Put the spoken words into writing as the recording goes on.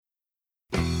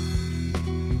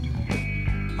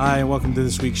Hi, and welcome to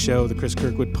this week's show, the Chris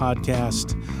Kirkwood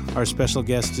Podcast. Our special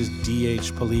guest is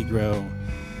D.H. Peligro,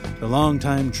 the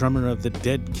longtime drummer of the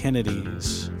Dead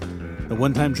Kennedys, the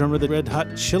one-time drummer of the Red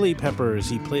Hot Chili Peppers.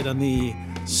 He played on the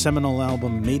seminal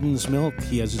album Maiden's Milk.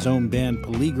 He has his own band,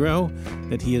 Peligro,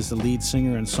 that he is the lead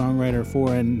singer and songwriter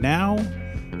for. And now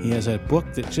he has a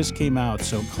book that just came out,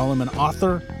 so call him an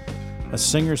author, a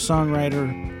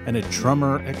singer-songwriter, and a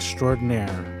drummer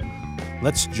extraordinaire.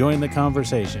 Let's join the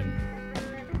conversation.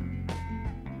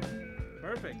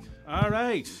 Perfect. All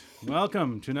right.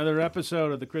 Welcome to another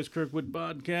episode of the Chris Kirkwood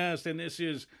Podcast, and this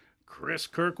is Chris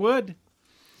Kirkwood.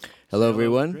 Hello,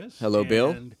 everyone. Chris. Hello,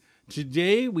 Bill. And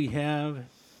today we have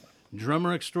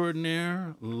drummer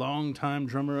extraordinaire, longtime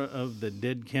drummer of the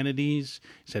Dead Kennedys.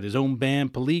 He's had his own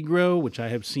band, Peligro, which I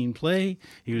have seen play.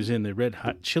 He was in the Red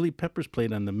Hot Chili Peppers,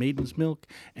 played on the Maiden's Milk,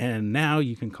 and now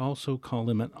you can also call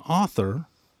him an author,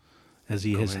 as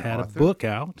he has had a book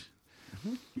out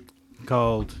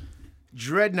called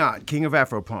Dreadnaught, King of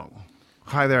Afropunk.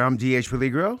 Hi there, I'm D.H.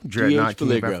 Peligro, Dreadnaught,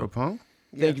 King of Afropunk.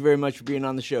 Thank you very much for being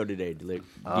on the show today, DH.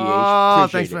 Oh,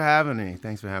 thanks for having me.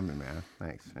 Thanks for having me, man.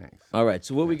 Thanks. All right,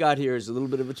 so what we got here is a little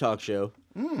bit of a talk show,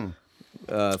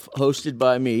 hosted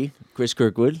by me, Chris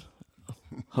Kirkwood,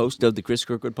 host of the Chris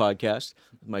Kirkwood Podcast,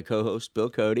 with my co-host, Bill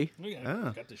Cody.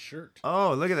 Got the shirt.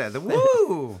 Oh, look at that.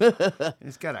 Woo!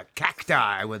 It's got a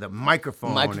cacti with a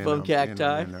microphone. Cacti.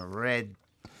 And a red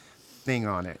thing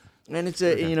on it. And it's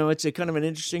it's a kind of an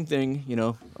interesting thing,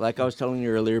 like I was telling you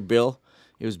earlier, Bill.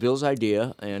 It was Bill's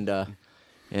idea,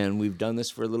 and we've done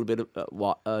this for a little bit of,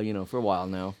 for a while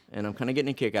now, and I'm kind of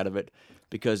getting a kick out of it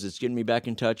because it's getting me back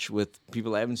in touch with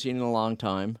people I haven't seen in a long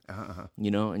time, and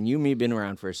you and me been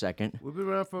around for a second. We've been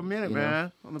around for a minute,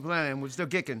 man, on the planet, and we're still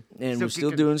kicking. And we're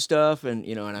still doing stuff, and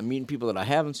and I'm meeting people that I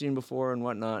haven't seen before and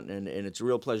whatnot, and it's a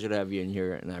real pleasure to have you in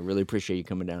here, and I really appreciate you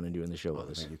coming down and doing the show with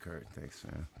us. Thank you, Kurt. Thanks,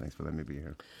 man. Thanks for letting me be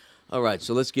here. All right,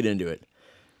 so let's get into it.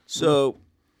 So,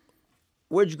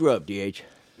 where'd you grow up, DH?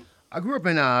 I grew up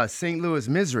in St. Louis,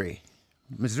 Missouri.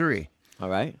 All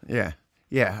right. Yeah.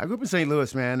 I grew up in St.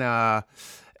 Louis, man.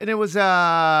 And it was,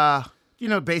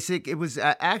 basic. It was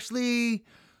actually,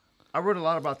 I wrote a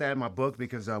lot about that in my book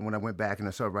because when I went back and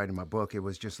I started writing my book, it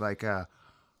was just like, I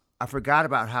forgot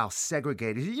about how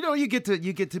segregated. You get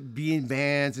to be in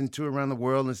bands and tour around the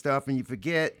world and stuff, and you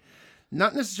forget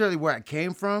not necessarily where I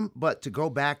came from, but to go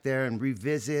back there and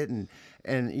revisit and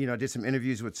did some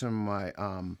interviews with some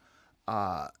of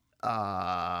my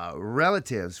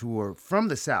relatives who were from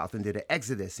the South and did an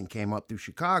exodus and came up through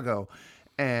Chicago,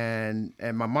 and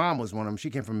my mom was one of them. She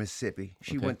came from Mississippi.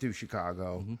 She went through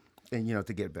Chicago, and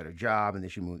to get a better job, and then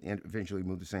she eventually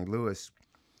moved to St. Louis,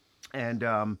 and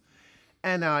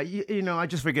I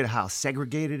just forget how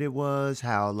segregated it was,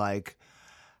 how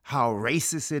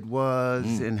racist it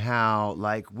was, and how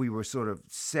we were sort of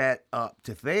set up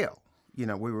to fail. We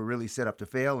were really set up to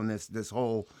fail in this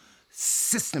whole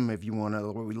system, if you want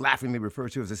to, what we laughingly refer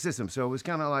to as a system. So it was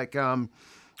kind of like,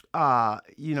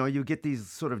 you get these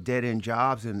sort of dead-end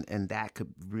jobs, and that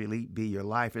could really be your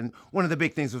life. And one of the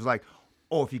big things was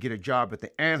if you get a job at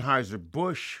the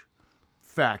Anheuser-Busch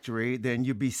factory, then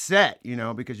you'd be set,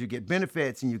 because you get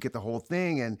benefits and you get the whole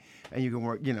thing, and you can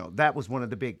work, that was one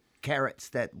of the big carrots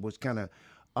that was kind of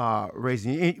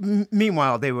raising.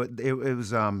 Meanwhile, they would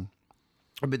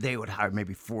hire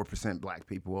maybe 4% black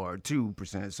people or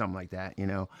 2%, something like that,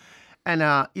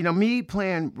 And me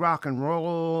playing rock and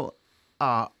roll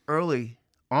early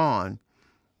on,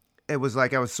 it was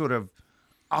like I was sort of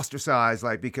ostracized,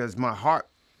 because my heart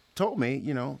told me,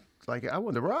 I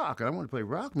wanted to rock and I wanted to play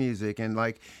rock music, and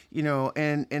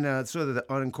and in a sort of the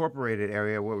unincorporated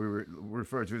area, what we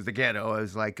refer to as the ghetto,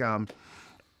 is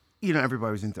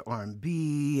everybody was into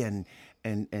R&B and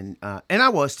I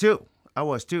was too.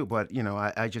 But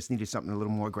I just needed something a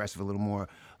little more aggressive, a little more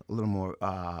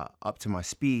up to my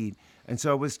speed, and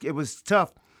so it was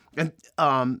tough, and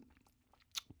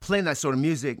playing that sort of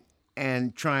music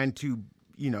and trying to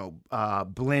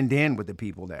blend in with the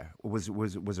people there was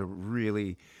a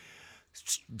really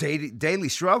daily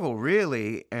struggle,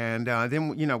 really. And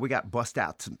then we got bussed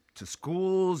out to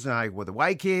schools with the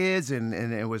white kids, and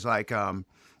it was and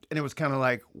it was kind of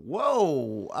like,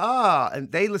 whoa, and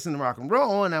they listened to rock and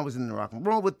roll, and I was in the rock and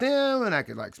roll with them, and I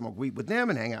could smoke weed with them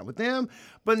and hang out with them.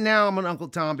 But now I'm an Uncle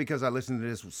Tom because I listen to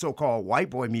this so-called white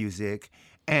boy music,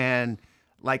 and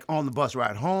on the bus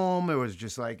ride home, it was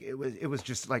just it was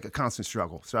just a constant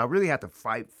struggle. So I really had to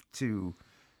fight to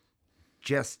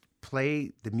just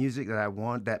play the music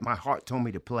that my heart told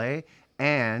me to play,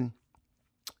 and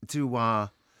to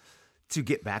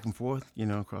get back and forth,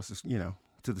 across the,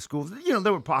 to the schools. You know,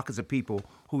 there were pockets of people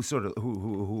who sort of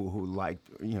who liked,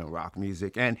 you know, rock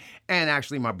music, and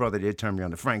actually my brother did turn me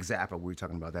on to Frank Zappa. We were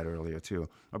talking about that earlier too.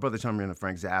 My brother turned me on to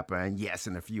Frank Zappa, and Yes,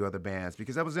 and a few other bands,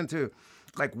 because I was into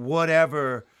like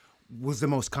whatever was the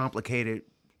most complicated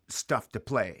stuff to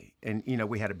play. And you know,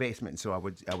 we had a basement, so I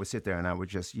would sit there and I would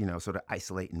just, you know, sort of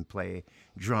isolate and play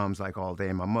drums like all day.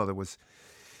 And my mother was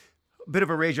a bit of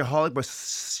a rageaholic, but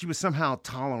she was somehow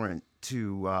tolerant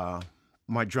to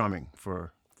my drumming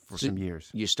for some years.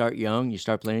 You start young. You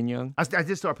start playing young. I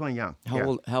did start playing young.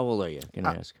 How old are you? Can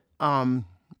I ask?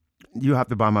 You have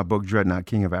to buy my book, Dreadnought,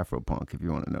 King of Afropunk, if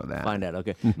you want to know that. Find out.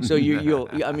 Okay. So you'll.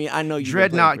 I mean, I know you.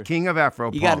 Dreadnought, King of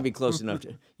Afropunk. You got to be close enough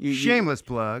to. Shameless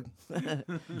plug.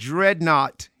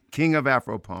 Dreadnought, King of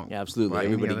Afropunk. Yeah, absolutely. Right,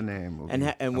 Everybody. any other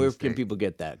name. And where can people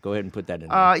get that? Go ahead and put that in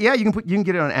there. Yeah, you can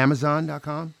get it on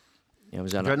Amazon.com.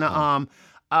 Amazon. Dreadnought.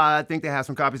 I think they have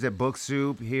some copies at Book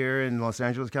Soup here in Los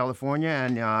Angeles, California,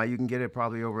 and you can get it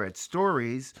probably over at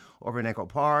Stories over in Echo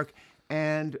Park,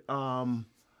 and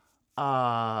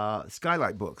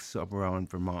Skylight Books up around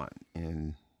Vermont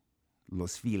in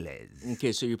Los Feliz.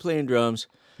 Okay, so you're playing drums,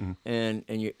 and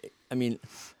you. I mean,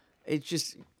 it's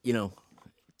just, you know,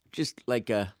 just like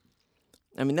I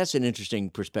mean, that's an interesting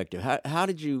perspective. How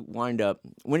did you wind up?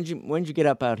 When did you get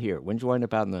up out here? When did you wind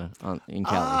up out in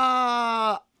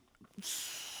Cali?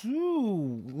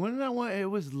 When did I want? It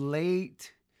was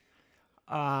late,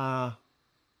 later,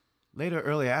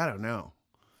 early. I don't know.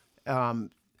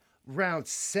 Around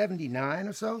 79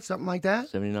 or so, something like that.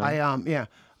 79.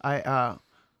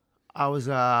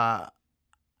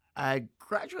 I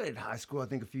graduated high school, I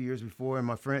think, a few years before, and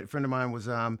my friend of mine was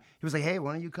he was like, "Hey,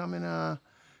 why don't you come to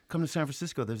San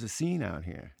Francisco? There's a scene out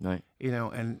here." Right. You know,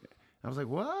 and I was like,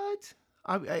 "What?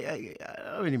 I don't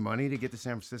have any money to get to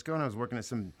San Francisco," and I was working at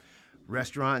some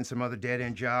restaurant and some other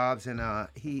dead-end jobs, and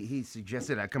he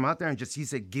suggested I come out there and he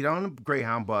said, get on a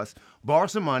Greyhound bus, borrow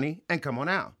some money, and come on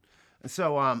out. And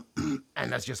so,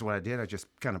 and that's just what I did. I just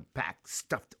kind of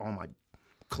stuffed all my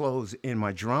clothes in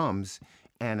my drums,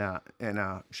 and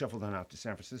shuffled on out to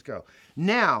San Francisco.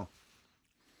 Now,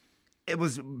 it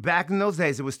was back in those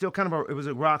days. It was still kind of it was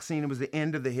a rock scene. It was the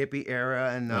end of the hippie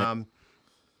era, and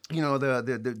you know,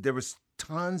 there was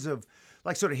tons of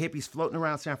like sort of hippies floating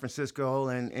around San Francisco,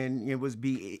 and it was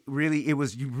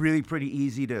really pretty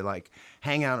easy to like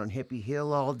hang out on Hippie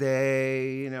Hill all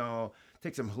day, you know,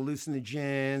 take some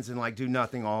hallucinogens and like do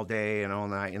nothing all day and all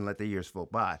night and let the years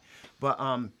float by. But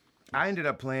I ended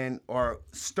up playing, or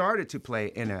started to play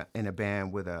in a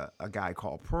band with a guy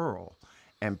called Pearl,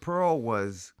 and Pearl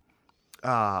was.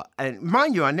 And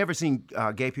mind you, I'd never seen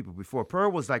gay people before.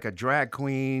 Pearl was like a drag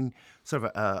queen, sort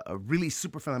of a really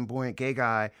super flamboyant gay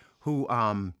guy who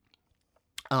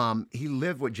he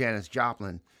lived with Janis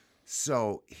Joplin,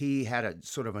 so he had a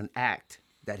sort of an act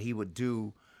that he would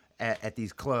do at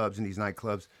these clubs and these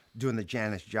nightclubs, doing the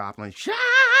Janis Joplin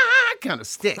kind of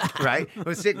stick, right? It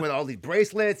was stick with all these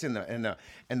bracelets and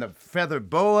the feathered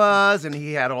boas, and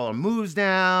he had all the moves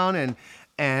down, and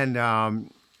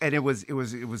it was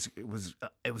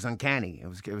uncanny. It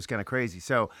was kind of crazy.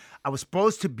 So I was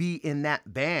supposed to be in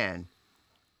that band,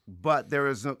 but there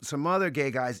was some other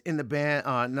gay guys in the band.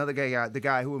 Another gay guy, the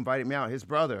guy who invited me out, his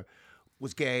brother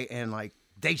was gay, and like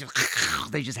they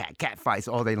just had cat fights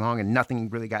all day long, and nothing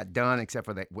really got done except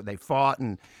for they fought.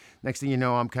 And next thing you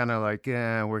know, I'm kind of like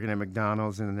working at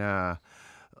McDonald's and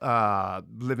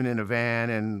living in a van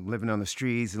and living on the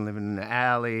streets and living in the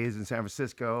alleys in San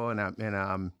Francisco, and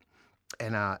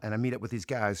I meet up with these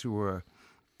guys who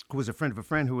was a friend of a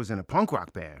friend who was in a punk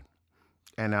rock band,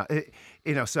 and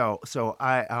so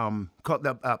I called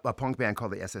a punk band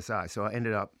called the SSI. So I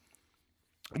ended up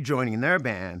joining their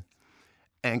band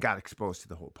and got exposed to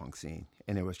the whole punk scene,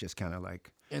 and it was just kind of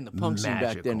like and the punk scene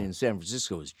back then in San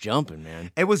Francisco was jumping,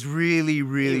 man. It was really,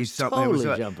 really something. Totally it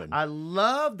was jumping. I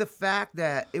love the fact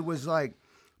that it was like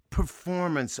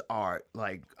performance art,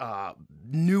 like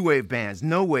new wave bands,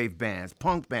 no wave bands,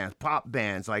 punk bands, pop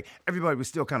bands. Like everybody was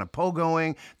still kind of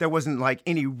pogoing. There wasn't like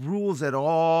any rules at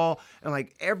all, and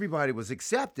like everybody was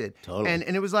accepted. Totally.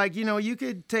 And it was like, you know, you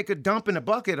could take a dump in a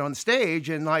bucket on stage,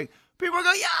 and like people would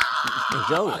go, yeah.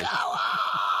 Totally.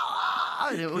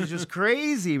 It was just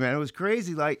crazy, man. It was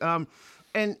crazy. Like,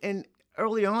 and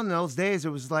early on in those days, it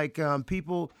was like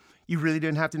people, you really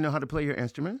didn't have to know how to play your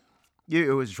instrument.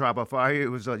 It was trial by fire. It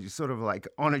was sort of like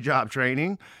on a job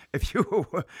training. If you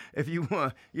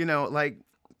you know, like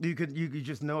you could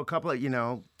just know a couple of, you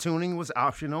know, tuning was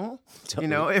optional. Totally. You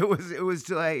know, it was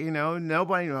like, you know,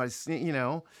 nobody knows, you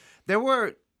know, there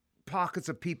were pockets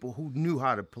of people who knew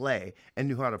how to play and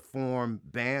knew how to form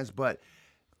bands, but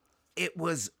it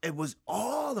was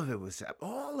all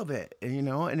of it,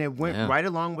 and it went Yeah. right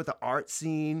along with the art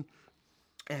scene,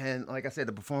 and like I said,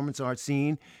 the performance art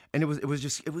scene, and it was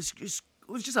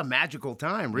just a magical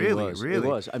time, really, was. really. It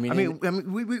was. I mean,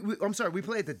 I'm sorry, we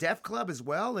played at the Deaf Club as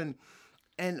well, and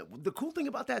the cool thing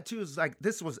about that too is like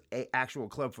this was a actual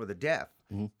club for the deaf,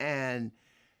 and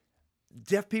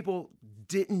deaf people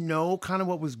didn't know kind of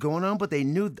what was going on, but they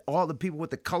knew all the people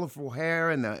with the colorful hair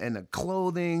and the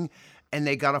clothing, and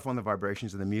they got off on the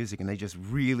vibrations of the music, and they just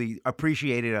really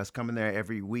appreciated us coming there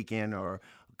every weekend or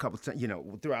a couple times,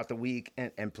 throughout the week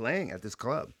and playing at this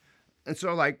club. And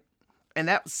so and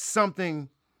that's something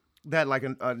that like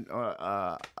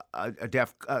a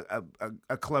deaf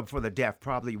a club for the deaf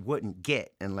probably wouldn't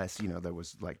get unless there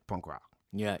was like punk rock.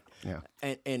 Yeah. Yeah.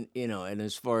 And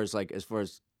as far as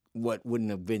what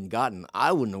wouldn't have been gotten,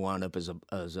 I wouldn't have wound up as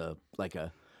a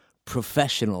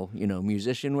professional,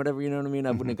 musician, whatever, you know what I mean?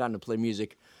 I wouldn't have gotten to play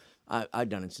music. I've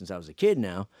done it since I was a kid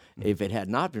now. If it had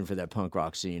not been for that punk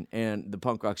rock scene and the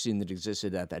punk rock scene that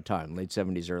existed at that time, late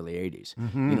 70s, early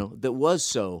 80s, that was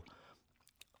so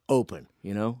open,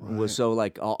 was so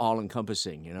like all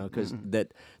encompassing, because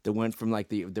that went from like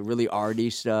the really arty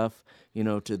stuff,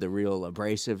 to the real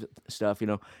abrasive stuff.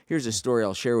 Here's a story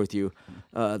I'll share with you.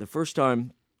 The first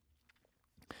time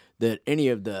that any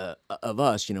of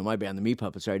us, my band, the Meat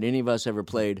Puppets, right, any of us ever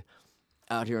played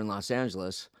out here in Los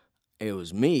Angeles, it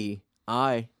was me.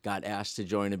 I got asked to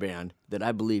join a band that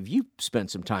I believe you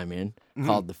spent some time in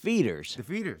called The Feeders. The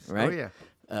Feeders, right?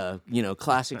 Oh yeah.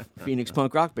 Classic Phoenix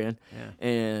punk rock band. Yeah.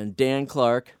 And Dan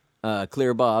Clark,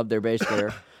 Clear Bob, their bass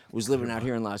player, was living out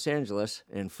here in Los Angeles,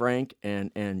 and Frank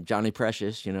and Johnny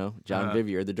Precious, John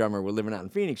Vivier, the drummer, were living out in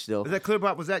Phoenix still. Was that Clear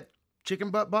Bob? Was that Chicken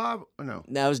Butt Bob or no?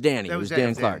 That was Danny. It was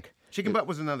Dan Clark. Chicken Butt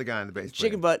was another guy in the bass.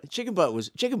 Chicken Butt's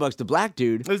the black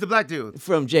dude. It was the black dude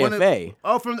from JFA.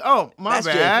 My That's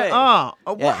bad. JFA.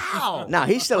 Oh, Yeah. wow. No,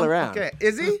 he's still around. Okay,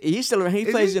 is he? He's still around. He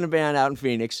plays in a band out in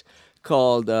Phoenix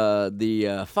called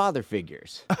the Father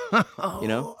Figures.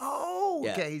 Oh,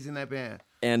 Yeah. okay. He's in that band.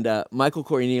 And Michael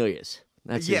Cornelius.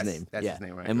 That's Yes, his name. that's his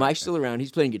name, right, And right, Mike's still around.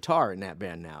 He's playing guitar in that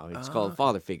band now. It's called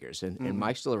Father Figures, and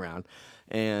Mike's still around.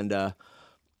 And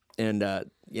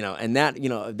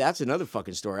that's another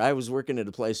fucking story. I was working at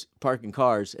a place, parking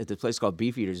cars at the place called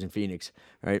Beefeaters in Phoenix,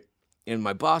 right? And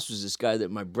my boss was this guy that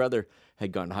my brother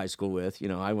had gone to high school with.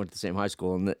 I went to the same high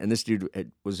school, and this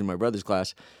dude was in my brother's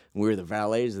class, and we were the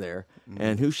valets there.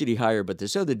 And who should he hire but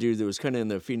this other dude that was kind of in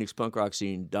the Phoenix punk rock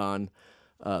scene, Don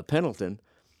Pendleton.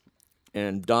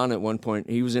 And Don, at one point,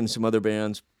 he was in some other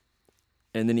bands,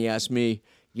 and then he asked me,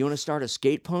 "You want to start a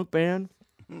skate punk band?"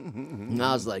 And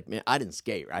I was like, "Man, I didn't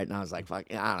skate, right?" And I was like,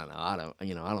 "Fuck, I don't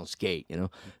know, I don't skate,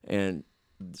 And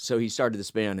so he started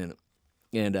this band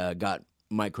and got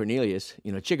Mike Cornelius,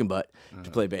 Chicken Butt,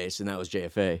 to play bass, and that was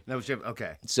JFA. That was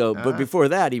okay. So, but before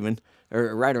that, even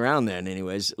or right around then,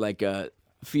 anyways, like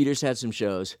Feeders had some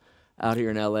shows out here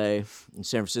in L.A. and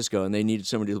San Francisco, and they needed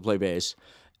somebody to play bass.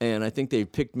 And I think they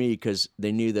picked me because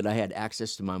they knew that I had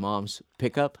access to my mom's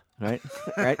pickup, right?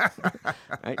 right?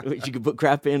 Which you could put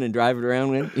crap in and drive it around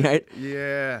with, right?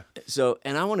 Yeah. So,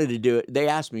 and I wanted to do it. They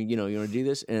asked me, you want to do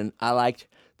this? And I liked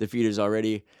the Feeders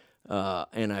already.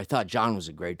 And I thought John was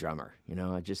a great drummer.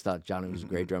 I just thought Johnny was a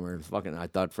great drummer. And I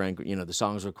thought Frank, the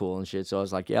songs were cool and shit. So I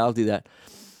was like, yeah, I'll do that.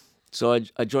 So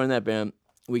I joined that band.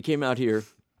 We came out here.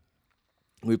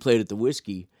 We played at the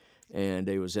Whiskey, and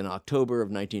it was in October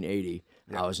of 1980.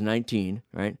 I was 19,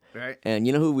 right? Right. And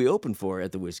you know who we opened for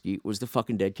at the Whiskey was the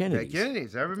fucking Dead Kennedys. Dead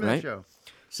Kennedys. I remember right? that show.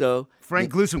 So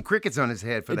Frank glued some crickets on his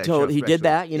head for that show. He did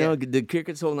that, Yeah. the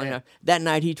crickets whole night. That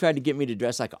night he tried to get me to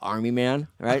dress like an army man,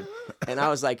 right? And I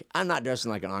was like, I'm not dressing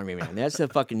like an army man. That's the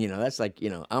fucking, that's like,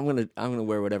 I'm gonna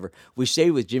wear whatever. We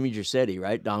stayed with Jimmy Gersetti,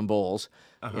 right? Don Bowles,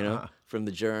 from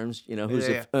the Germs, who's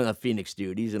a Phoenix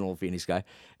dude. He's an old Phoenix guy.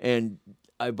 And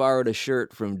I borrowed a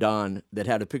shirt from Don that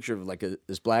had a picture of like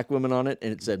this black woman on it,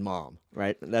 and it said "Mom."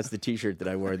 Right, and that's the T-shirt that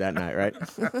I wore that night. Right.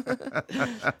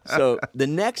 So the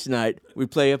next night we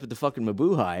play up at the fucking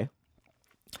Mabuhay,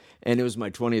 and it was my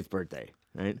 20th birthday.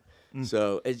 Right.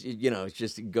 So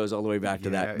it goes all the way back to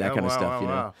that kind of stuff.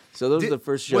 Wow. So those are the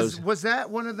first shows. Was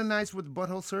that one of the nights with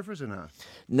Butthole Surfers or not?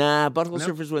 Nah, Butthole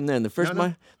Surfers wasn't then. The first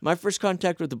my first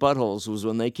contact with the Buttholes was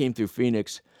when they came through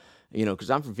Phoenix.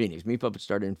 Because I'm from Phoenix. Meat Puppets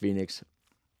started in Phoenix.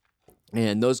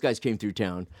 And those guys came through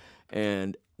town,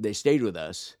 and they stayed with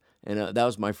us, and that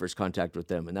was my first contact with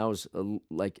them. And that was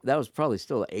that was probably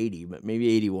still 80, but maybe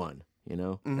 81,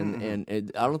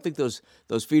 And I don't think those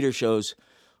Feeder shows.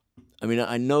 I mean,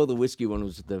 I know the Whiskey one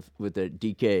was with the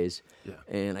DKs,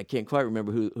 and I can't quite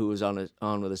remember who was on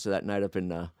with us that night up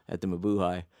in at the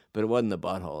Mabuhay, but it wasn't the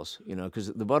Buttholes,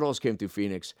 because the Buttholes came through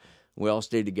Phoenix We all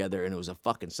stayed together, and it was a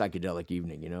fucking psychedelic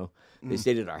evening, you know? They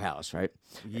stayed at our house, right?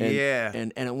 Yeah.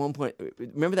 And at one point,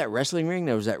 remember that wrestling ring?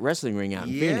 There was that wrestling ring out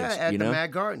in Phoenix, at you the know?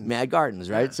 Mad Gardens. Mad Gardens,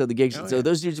 right? Yeah. So the gigs, Oh, so yeah.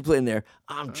 those dudes are playing there.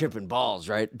 I'm tripping balls,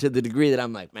 right? To the degree that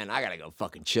I'm like, man, I gotta go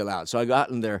fucking chill out. So I got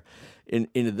in there,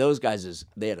 into those guys'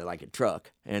 they had like a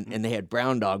truck, and they had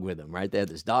Brown Dog with them, right? They had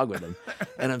this dog with them,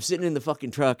 and I'm sitting in the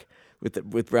fucking truck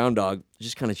with Brown Dog,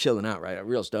 just kind of chilling out, right?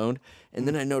 Real stoned, and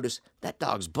then I notice that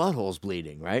dog's butthole's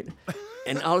bleeding, right?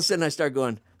 And all of a sudden I start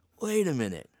going, wait a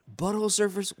minute. Butthole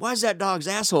surfers? Why is that dog's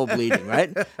asshole bleeding,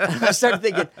 right? And I started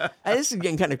thinking, hey, this is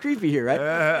getting kind of creepy here,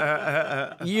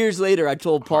 right? Years later, I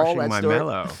told Paul that story.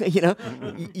 Mellow. You know,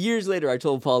 years later, I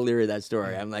told Paul Leary that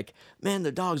story. I'm like, man,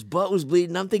 the dog's butt was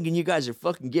bleeding. I'm thinking you guys are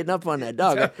fucking getting up on that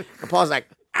dog. And Paul's like,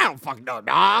 I don't fucking know,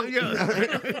 dog.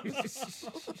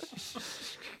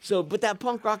 So, but that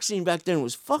punk rock scene back then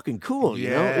was fucking cool, you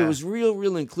know? It was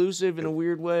real inclusive in a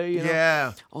weird way, you know?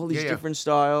 Yeah. All these different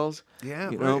styles. Yeah,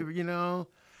 you know?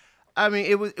 I mean,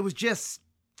 it was just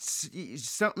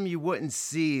something you wouldn't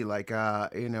see, like,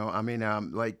 you know, I mean,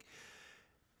 like,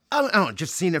 I don't know,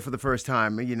 just seeing it for the first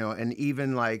time, you know, and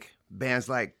even like bands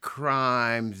like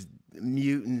Crimes,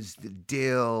 Mutants, the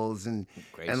Dills, and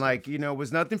like, you know, it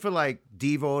was nothing for like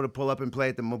Devo to pull up and play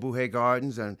at the Mabuhay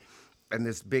Gardens, and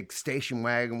this big station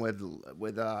wagon with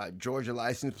Georgia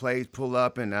license plates pull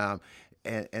up, and a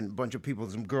bunch of people,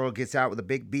 some girl gets out with a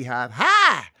big beehive.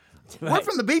 Hi! Right. We're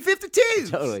from the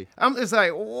B-52s. Totally. I'm just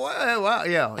like, wow,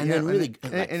 yeah. And then really,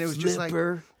 and it was just like,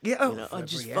 yeah, you know, Flipper,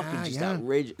 just yeah, fucking just yeah.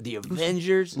 outrageous. The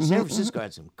Avengers. San Francisco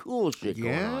had some cool shit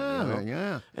going on. You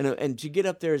know? Yeah. And to get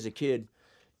up there as a kid,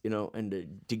 you know,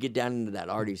 and to get down into that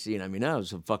arty scene, I mean, that was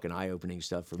some fucking eye-opening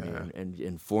stuff for me, and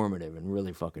informative, and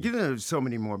really fucking. You know, there's so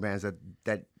many more bands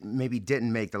that maybe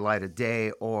didn't make the light of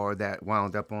day, or that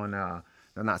wound up on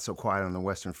the Not So Quiet on the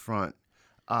Western Front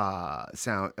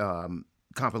sound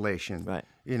compilation. Right.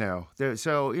 You know,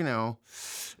 so, you know,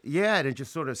 yeah, and it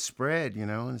just sort of spread, you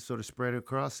know, and it sort of spread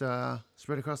across the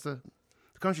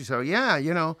country. So yeah,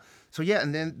 you know,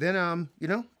 and then you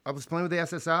know, I was playing with the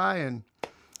SSI and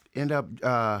end up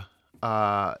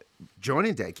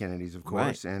joining Dead Kennedys, of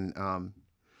course, Right. and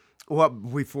well,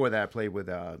 before that I played with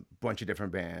a bunch of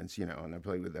different bands, you know, and I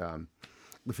played with the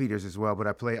Feeders as well, but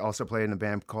I also played in a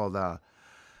band called the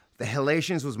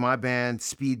Halations was my band,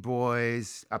 Speed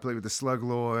Boys. I played with the Slug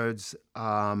Lords,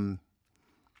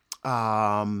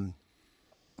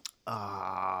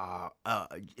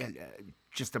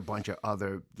 just a bunch of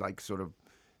other like sort of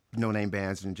no-name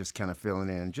bands, and just kind of filling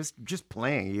in, just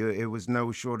playing. It was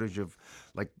no shortage of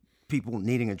like people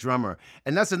needing a drummer,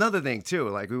 and that's another thing too.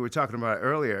 Like we were talking about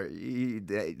earlier,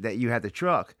 that you had the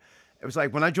truck. It was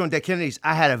like when I joined Dead Kennedys,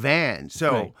 I had a van.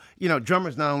 So, right. You know,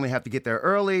 drummers not only have to get there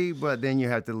early, but then you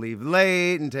have to leave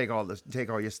late and take all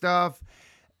your stuff.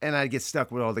 And I'd get stuck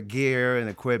with all the gear and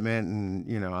equipment. And,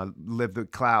 you know, I lived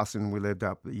with Klaus, and we lived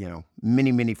up, you know,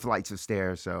 many flights of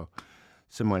stairs. So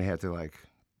somebody had to like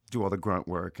do all the grunt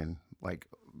work, and like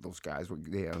those guys would,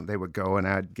 you know, they would go, and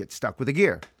I'd get stuck with the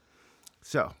gear.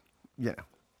 So, you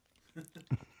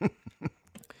know.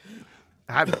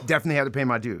 I definitely had to pay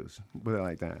my dues, put it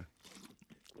like that.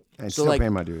 And So, still like,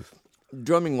 paying my dues.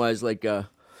 Drumming wise, like,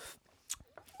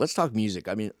 let's talk music.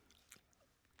 I mean,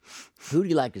 who do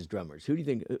you like as drummers? Who do you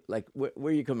think, like, where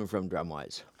are you coming from drum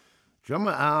wise?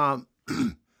 Drummer, I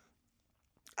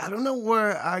don't know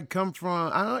where I come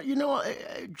from. I don't, you know,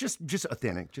 just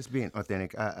authentic, just being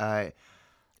authentic.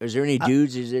 Is there any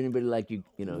dudes? Is there anybody like you?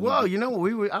 You know? Well, you know,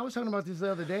 I was talking about this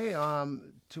the other day,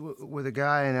 with a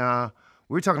guy, and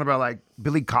we were talking about like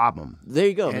Billy Cobham. There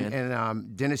you go, man. man.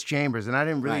 And Dennis Chambers, and I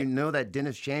didn't really Right. know that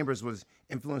Dennis Chambers was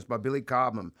influenced by Billy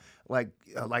Cobham, like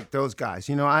those guys.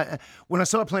 You know, when I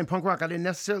started playing punk rock, I didn't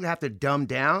necessarily have to dumb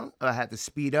down. I had to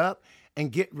speed up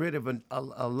and get rid of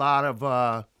a lot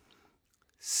of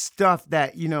stuff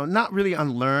that, you know, not really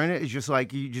unlearn it. It's just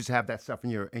like you just have that stuff in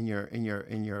your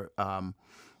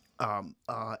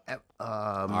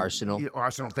Arsenal.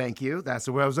 Arsenal, thank you. That's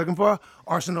the word I was looking for.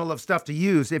 Arsenal of stuff to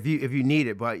use if you need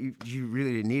it, but you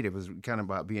really didn't need it. It was kind of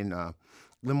about being a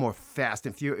little more fast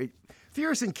and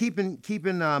furious and keeping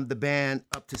the band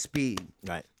up to speed.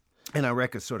 Right. And our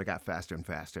records sort of got faster and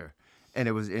faster, and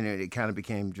it kind of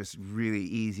became just really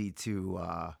easy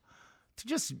to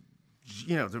just,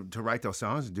 you know, to write those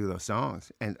songs and do those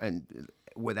songs, and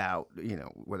without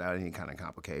any kind of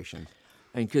complications.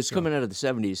 And because coming out of the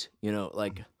 70s, you know,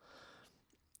 like,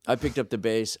 I picked up the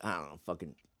bass, I don't know,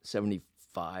 fucking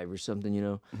 75 or something, you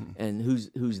know, and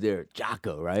who's there?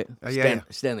 Jocko, right? Yeah.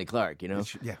 Stanley Clark, you know?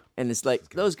 Yeah. And it's like,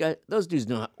 those dudes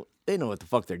know what the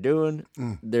fuck they're doing.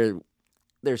 They're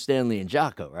Stanley and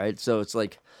Jocko, right? So it's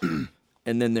like,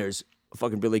 and then there's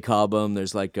fucking Billy Cobham.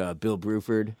 There's like Bill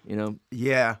Bruford, you know.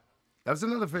 Yeah. That was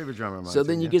another favorite drummer of mine. So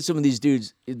then you get some of these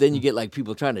dudes, then you get like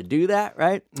people trying to do that,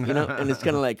 right? You know, and it's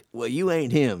kind of like, well, you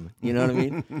ain't him. You know what I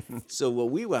mean? So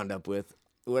what we wound up with,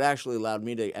 what actually allowed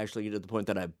me to actually get to the point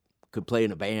that I could play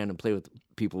in a band and play with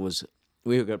people was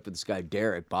we hooked up with this guy,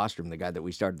 Derek Bostrom, the guy that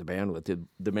we started the band with.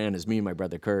 The man is me and my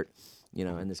brother Kurt, you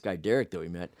know, and this guy Derek that we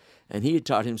met. And he had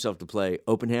taught himself to play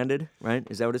open-handed, right?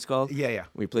 Is that what it's called? Yeah.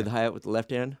 We play the hi-hat with the left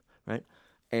hand, right?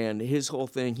 And his whole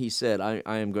thing, he said, I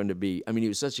am going to be, I mean, he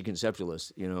was such a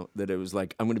conceptualist, you know, that it was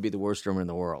like, I'm going to be the worst drummer in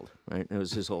the world, right? It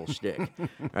was his whole shtick,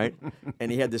 right?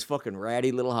 And he had this fucking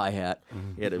ratty little hi-hat.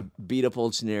 He had a beat-up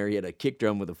old snare. He had a kick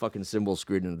drum with a fucking cymbal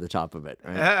screwed into the top of it,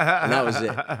 right? And that was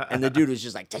it. And the dude was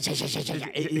just like,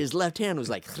 his left hand was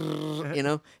like, you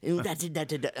know?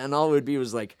 And all it would be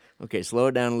was like, okay, slow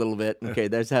it down a little bit. Okay,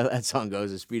 that's how that song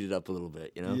goes. And speed it up a little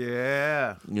bit, you know?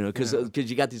 Yeah. You know, because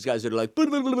you got these guys that are like,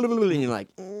 and you're like,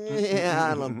 yeah,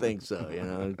 I don't think so. You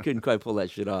know, couldn't quite pull that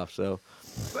shit off. So,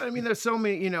 but I mean, there's so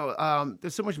many. You know,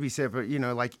 there's so much to be said for, you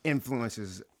know, like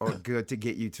influences are good to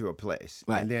get you to a place,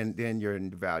 right? And then your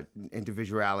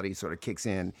individuality sort of kicks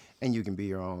in, and you can be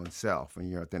your own self and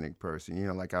your authentic person. You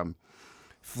know, like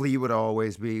Flea would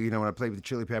always be. You know, when I played with the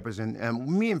Chili Peppers, and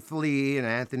me and Flea and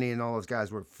Anthony and all those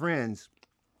guys were friends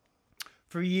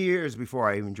for years before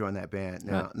I even joined that band.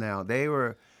 Now they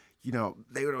were. You know,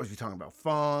 they would always be talking about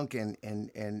funk and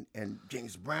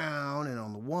James Brown and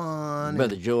On the One.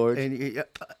 Brother George.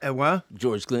 And what?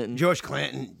 George Clinton. George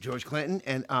Clinton.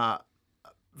 And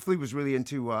Flea was really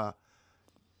into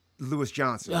Louis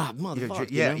Johnson. Ah, motherfucker.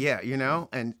 Yeah, you know?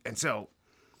 And so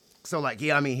like,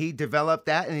 yeah, I mean, he developed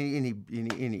that and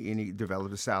he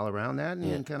developed a style around that and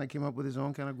then kind of came up with his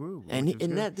own kind of groove. And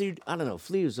that dude, I don't know,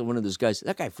 Flea was one of those guys.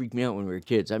 That guy freaked me out when we were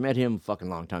kids. I met him a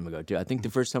fucking long time ago, too. I think the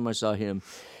first time I saw him,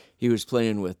 he was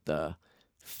playing with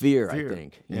Fear, I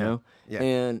think, you know?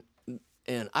 Yeah.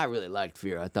 And I really liked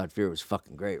Fear. I thought Fear was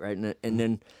fucking great, right?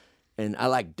 And I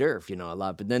liked Durf, you know, a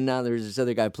lot. But then now there's this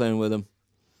other guy playing with him,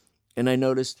 and I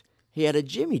noticed he had a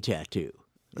Jimmy tattoo.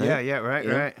 Right? Yeah,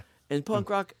 right. And punk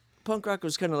rock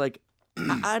was kind of like,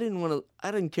 I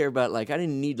didn't care about, like, I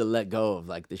didn't need to let go of,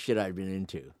 like, the shit I'd been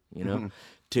into, you know,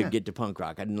 to get to punk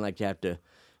rock. I didn't like to have to,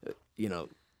 you know,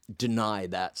 deny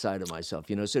that side of myself,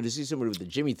 you know. So to see somebody with the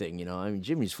Jimmy thing, you know, I mean,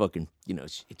 Jimmy's fucking, you know,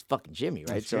 it's fucking Jimmy,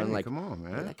 right? So I'm like, come on,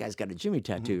 man, that guy's got a Jimmy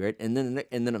tattoo, right? And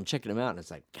then I'm checking him out, and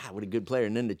it's like, God, what a good player.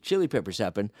 And then the Chili Peppers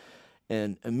happened,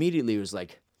 and immediately it was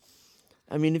like,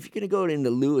 I mean, if you're gonna go into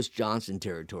Louis Johnson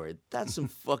territory, that's some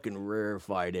fucking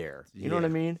rarefied air. You know what I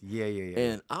mean? Yeah.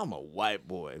 And I'm a white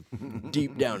boy,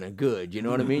 deep down and good. You know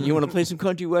what I mean? You want to play some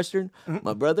country western,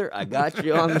 my brother? I got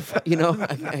you on the. You know,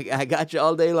 I got you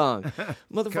all day long,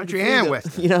 motherfucker. Country and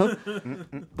western. You know,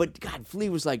 but God, Flea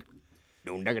was like.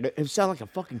 It sounded like a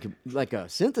fucking like a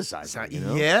synthesizer. You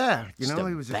know? Yeah, you Just know,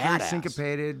 he was badass. very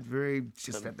syncopated, very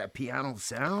just that piano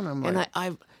sound. I'm like,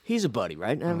 and he's a buddy,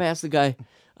 right? And I've asked the guy.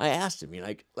 I asked him, you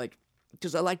know, like,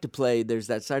 because I like to play. There's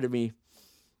that side of me.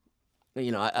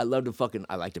 You know, I love to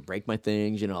I like to break my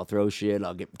things. You know, I'll throw shit.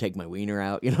 I'll take my wiener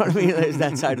out. You know what I mean? There's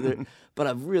that side of it. But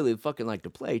I really fucking like to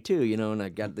play too. You know, and I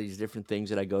got these different things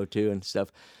that I go to and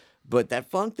stuff. But that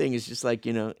funk thing is just like,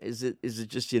 you know, is it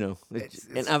just, you know,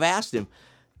 and I've asked him,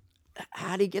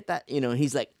 how do you get that? You know, and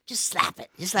he's like, just slap it.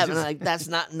 And I'm like, that's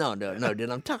not, no, dude,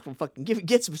 I'm talking fucking,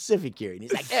 get specific here. And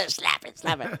he's like, slap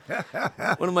it.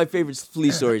 One of my favorite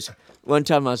Flea stories. One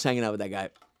time I was hanging out with that guy.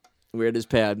 We were at his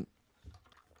pad.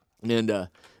 And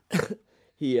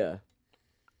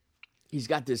he's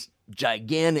got this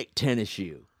gigantic tennis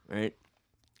shoe, right?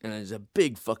 And it's a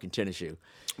big fucking tennis shoe.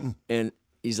 And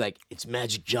he's like, it's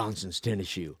Magic Johnson's tennis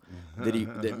shoe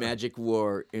that Magic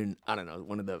wore in, I don't know,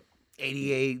 one of the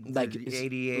 88, like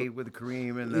 88 with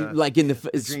Kareem and the like in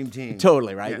the Dream Team.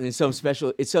 Totally, right? Yeah. And it's some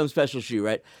special shoe,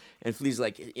 right? And Flea's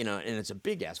like, you know, and it's a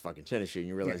big ass fucking tennis shoe, and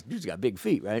you realize dude's got big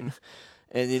feet, right?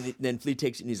 And then Flea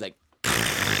takes it and he's like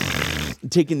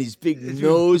taking these big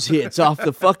nose hits off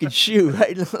the fucking shoe,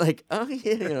 right? Like, oh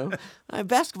yeah, you know,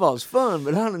 basketball is fun,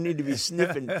 but I don't need to be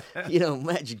sniffing, you know,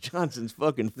 Magic Johnson's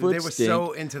fucking foot. They were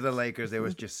so into the Lakers. They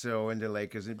was just so into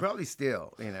Lakers, and probably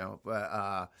still, you know,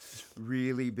 but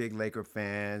really big Laker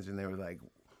fans. And they were like,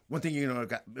 one thing, you know,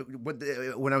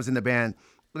 when I was in the band.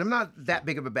 But I'm not that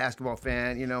big of a basketball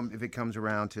fan, you know, if it comes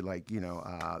around to like, you know,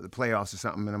 the playoffs or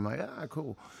something, and I'm like,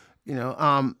 cool. You know,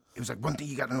 it was like, one thing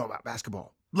you got to know about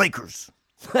basketball. Lakers.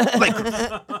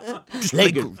 Just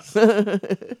Lakers.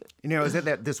 You know, is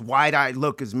that this wide-eyed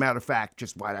look, as a matter of fact,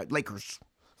 just wide-eyed Lakers.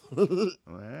 All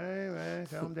right, man,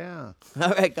 calm down.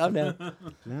 All right, calm down.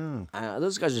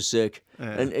 Those guys are sick.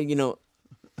 And you know,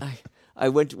 I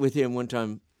went with him one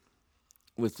time.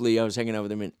 with Flea. I was hanging out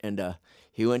with him, and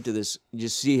he went to this.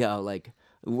 Just see how like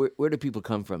where do people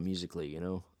come from musically, you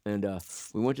know? And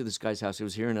we went to this guy's house. It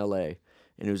was here in L.A.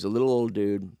 and it was a little old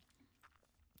dude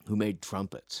who made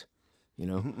trumpets, you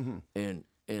know, and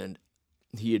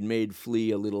he had made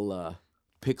Flea a little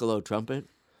piccolo trumpet,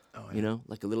 you know,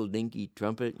 like a little dinky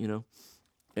trumpet, you know,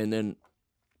 and then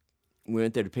we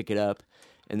went there to pick it up.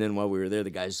 And then while we were there, the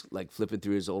guy's like flipping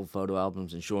through his old photo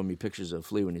albums and showing me pictures of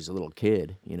Flea when he's a little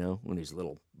kid, you know, when he's a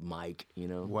little Mike, you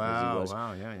know. Wow,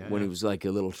 when he was like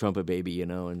a little trumpet baby, you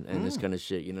know, and this kind of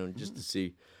shit, you know, just to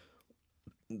see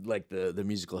like the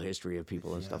musical history of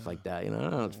people and stuff like that, you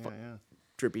know. It's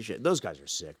trippy shit. Those guys are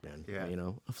sick, man. Yeah. You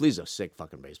know, Flea's a sick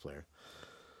fucking bass player.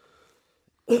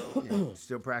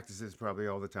 Still practices probably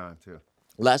all the time too.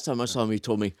 Last time I saw him, he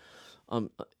told me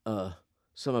something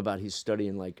about he's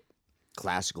studying like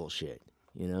classical shit,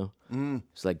 you know?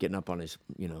 It's like getting up on his,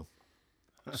 you know,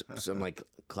 some like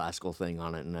classical thing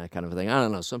on it and that kind of thing. I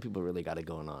don't know. Some people really got it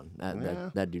going on.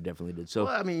 That dude definitely did. So,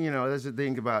 well, I mean, you know, there's the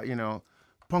thing about, you know,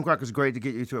 punk rock is great to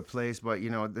get you to a place, but, you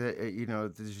know,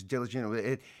 there's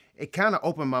diligent. It kind of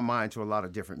opened my mind to a lot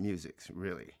of different musics,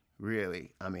 really.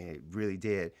 Really. I mean, it really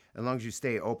did. As long as you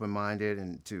stay open-minded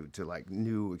and to like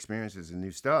new experiences and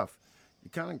new stuff, you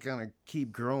kind of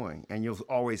keep growing, and you'll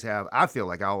always have. I feel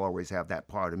like I'll always have that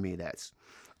part of me that's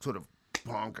sort of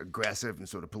punk, aggressive, and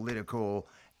sort of political,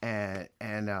 and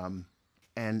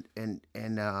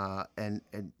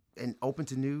open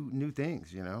to new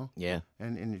things, you know. Yeah.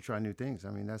 And to try new things. I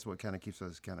mean, that's what kind of keeps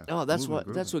us kind of. Oh, that's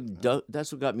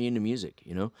what got me into music.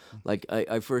 You know, like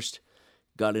I first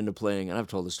got into playing, and I've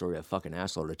told the story a fucking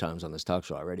assload of times on this talk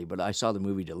show already, but I saw the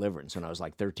movie Deliverance when I was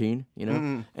like 13, you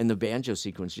know, and the banjo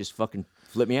sequence just fucking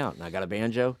flipped me out, and I got a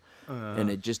banjo, and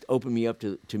it just opened me up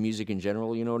to music in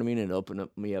general, you know what I mean? It opened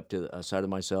me up to a side of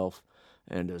myself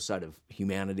and a side of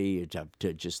humanity,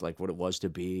 to just like what it was to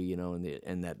be, you know,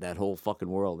 and that whole fucking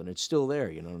world, and it's still there,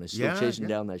 you know, and it's still chasing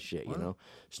down that shit, you know,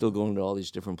 still going to all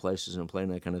these different places and playing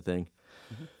that kind of thing.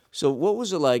 So what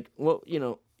was it like? Well, you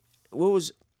know,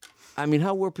 I mean,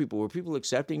 how were people? Were people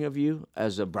accepting of you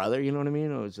as a brother? You know what I mean?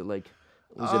 Or was it like,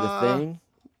 was it a thing?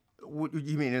 What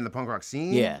you mean in the punk rock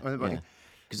scene? Yeah.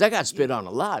 Because I got spit on a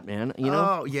lot, man. You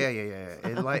know? Oh, yeah.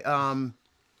 And like,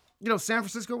 you know, San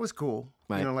Francisco was cool.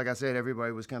 Right. You know, like I said,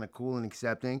 everybody was kind of cool and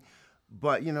accepting.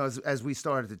 But, you know, as we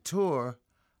started to tour,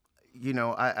 you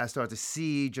know, I started to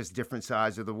see just different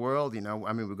sides of the world. You know,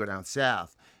 I mean, we go down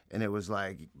south. And it was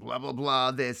like, blah, blah,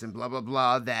 blah, this and blah, blah,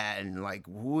 blah, that. And like,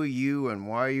 who are you and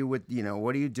why are you with, you know,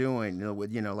 what are you doing? You know,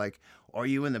 with, you know, like, are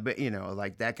you in the, you know,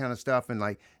 like that kind of stuff. And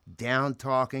like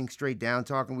straight down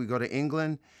talking. We go to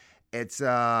England. It's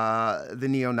the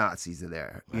neo-Nazis are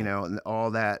there, you know, and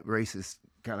all that racist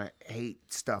kind of hate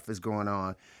stuff is going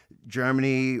on.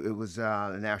 Germany, it was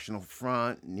the National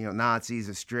Front, neo-Nazis.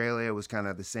 Australia was kind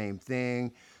of the same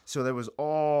thing. So there was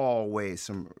always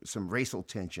some racial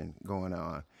tension going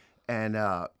on. And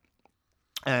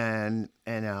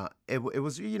it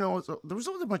was, you know, there was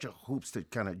always a bunch of hoops to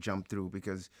kind of jump through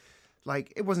because,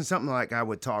 like, it wasn't something like I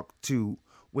would talk to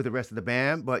with the rest of the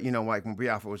band, but, you know, like when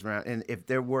Biafra was around, and if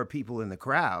there were people in the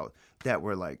crowd that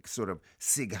were, like, sort of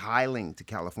Sig Heiling to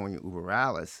California Uber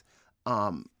Alice,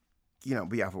 you know,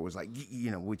 Biafra was like,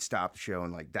 you know, we'd stop the show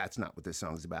and, like, that's not what this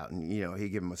song's about. And, you know, he'd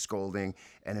give him a scolding.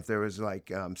 And if there was, like,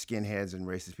 skinheads and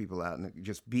racist people out and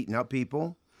just beating up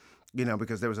people, you know,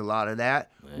 because there was a lot of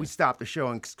that, we'd stop the show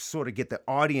and sort of get the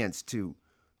audience to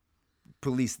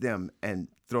police them and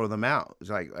throw them out. It's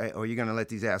like, hey, are you going to let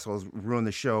these assholes ruin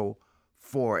the show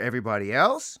for everybody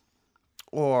else?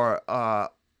 Or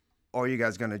are you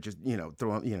guys going to just,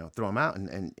 throw them out?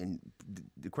 And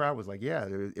the crowd was like, yeah,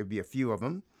 it'd be a few of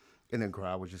them. And then the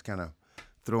crowd would just kind of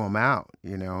throw them out,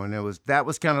 you know. And that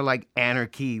was kind of like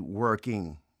anarchy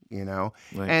working, you know.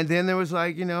 Right. And then there was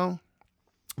like,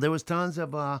 there was tons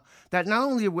of that. Not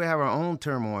only did we have our own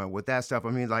turmoil with that stuff. I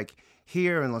mean, like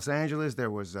here in Los Angeles,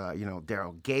 there was,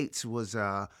 Daryl Gates was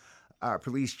our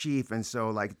police chief. And so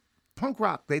like punk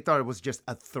rock, they thought it was just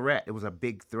a threat. It was a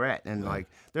big threat. And like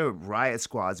there were riot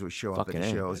squads would show up at the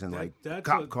shows and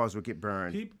cop cars would get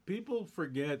burned. People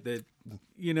forget that,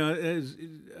 as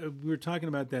we were talking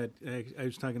about that, I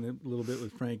was talking a little bit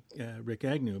with Rick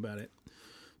Agnew about it.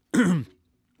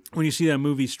 When you see that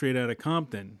movie Straight Outta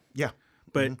Compton. Yeah.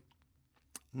 But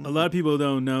a lot of people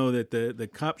don't know that the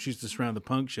cops used to surround the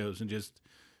punk shows and just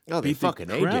beat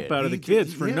the crap out of the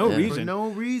kids for no reason. For no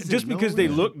reason. Just because they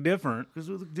look different. Because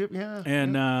we look different,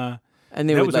 yeah. And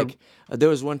they would like, there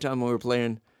was one time when we were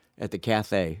playing at the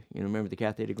Cafe. You remember the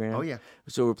Cafe de Grand? Oh, yeah.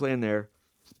 So we're playing there.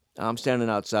 I'm standing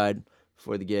outside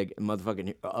for the gig, and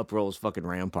motherfucking up rolls fucking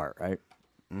Rampart, right?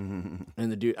 Mm-hmm.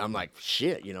 And the dude, I'm like,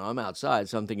 shit, I'm outside.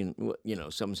 So I'm thinking,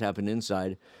 something's happened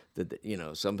inside that,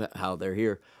 somehow they're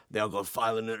here. They all go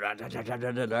filing it,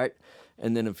 right?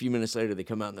 And then a few minutes later, they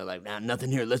come out and they're like, nah,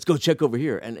 nothing here. Let's go check over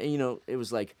here. And it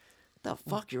was like, the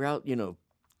fuck, you're out,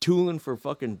 tooling for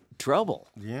fucking trouble.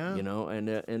 Yeah. And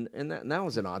that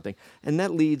was an odd thing. And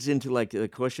that leads into like the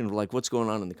question of like what's going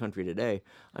on in the country today.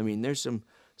 I mean, there's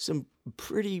some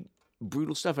pretty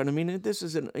brutal stuff, and I mean, this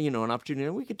is an opportunity,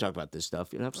 and we can talk about this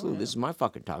stuff. Absolutely, This is my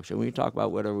fucking talk show. We can talk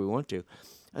about whatever we want to,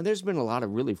 and there's been a lot of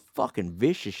really fucking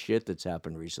vicious shit that's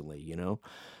happened recently,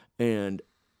 and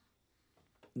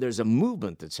there's a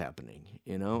movement that's happening,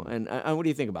 and what do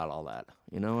you think about all that?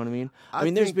 You know what I mean? I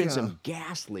mean, there's been some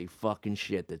ghastly fucking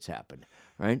shit that's happened,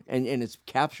 right? And it's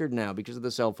captured now because of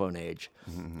the cell phone age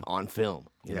on film,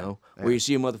 where you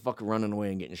see a motherfucker running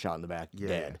away and getting shot in the back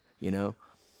dead,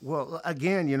 Well,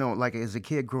 again, like as a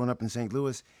kid growing up in St.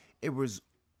 Louis,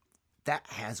 that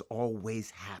has always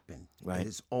happened. Right. It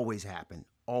has always happened.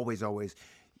 Always, always.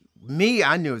 Me,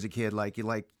 I knew as a kid,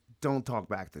 don't talk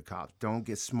back to the cops. Don't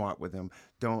get smart with them.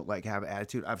 Don't have an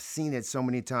attitude. I've seen it so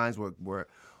many times where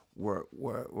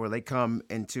they come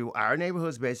into our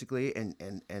neighborhoods basically, and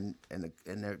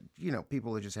they're,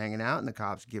 people are just hanging out, and the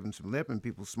cops give them some lip, and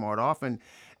people smart off, and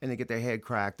they get their head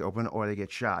cracked open, or they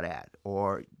get shot at,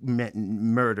 or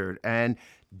murdered, and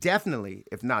definitely,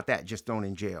 if not that, just thrown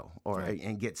in jail,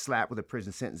 and get slapped with a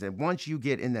prison sentence. And once you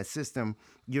get in that system,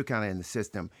 you're kind of in the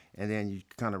system, and then you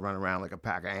kind of run around like a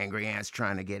pack of angry ants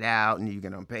trying to get out, and you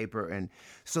get on paper, and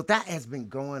so that has been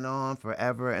going on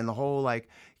forever. And the whole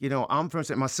I'm from,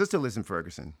 my sister lives in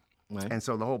Ferguson, right. And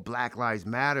so the whole Black Lives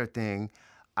Matter thing,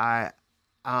 I'm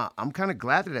kind of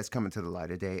glad that that's coming to the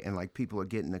light of day, and people are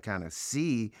getting to kind of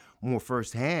see more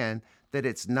firsthand that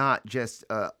it's not just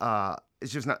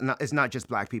it's not just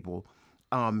black people.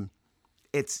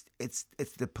 It's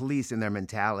the police and their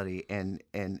mentality, and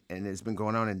it's been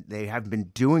going on, and they haven't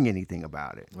been doing anything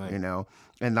about it, right.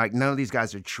 And none of these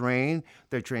guys are trained.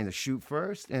 They're trained to shoot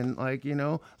first, and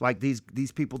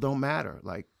these people don't matter.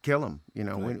 Kill them,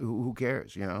 Right. Who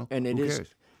cares, And it who is,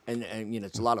 cares? and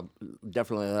it's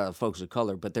definitely a lot of folks of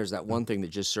color, but there's that one thing that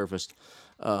just surfaced.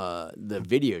 The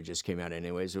video just came out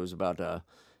anyways. It was about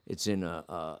it's in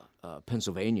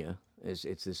Pennsylvania.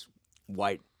 It's this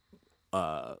white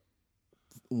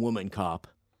woman cop,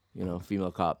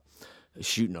 female cop,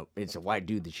 shooting up. It's a white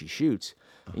dude that she shoots.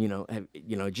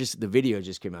 Just the video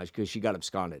just came out because she got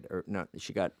absconded, or not.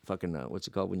 She got fucking what's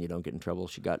it called when you don't get in trouble?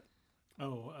 She got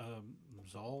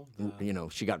absolved.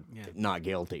 She got not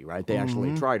guilty, right? They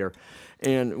actually tried her,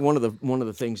 and one of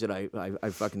the things that I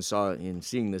fucking saw in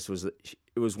seeing this was that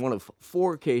it was one of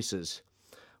 4 cases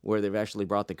where they've actually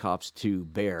brought the cops to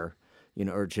bear,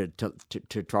 or to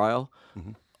trial,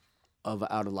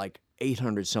 out of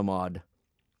 800 some odd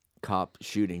cop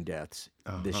shooting deaths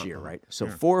this year, right? So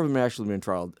 4 of them actually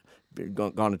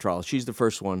gone to trial. She's the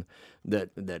first one that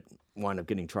wound up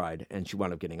getting tried, and she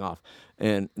wound up getting off.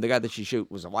 And the guy that she shoot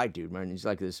was a white dude, man. He's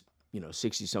like this,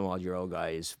 60 some odd year old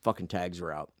guy. His fucking tags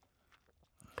are out.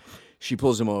 She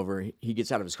pulls him over. He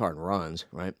gets out of his car and runs,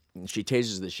 right? And she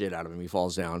tases the shit out of him. He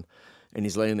falls down. And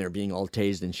he's laying there being all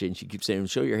tased and shit. And she keeps saying,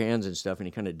 show your hands and stuff. And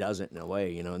he kind of does it in a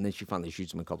way, And then she finally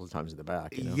shoots him a couple of times in the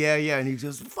back, Yeah. And he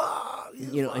just, fuck.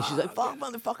 And she's like, fuck,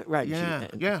 motherfucker. Right. Yeah.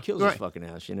 She kills his fucking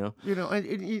ass,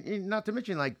 And not to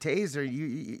mention, taser,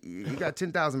 you got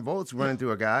 10,000 volts running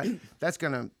through a guy. That's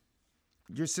going to,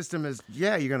 your system is,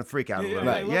 you're going to freak out a little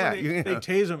bit. Yeah. They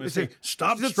tase him and say,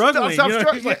 stop struggling. Stop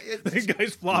struggling. The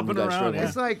guy's flopping around.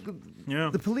 It's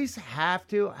the police have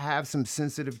to have some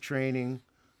sensitive training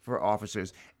for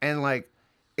officers, and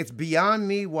it's beyond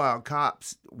me why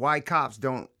cops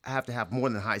don't have to have more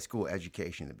than high school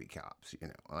education to be cops.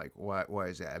 Why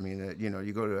is that? I mean,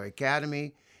 you go to an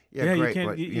academy, great,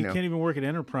 you can't even work at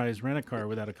Enterprise rent a car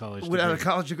without a college degree. Without a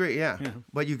college degree, yeah.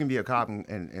 But you can be a cop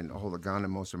and hold a gun,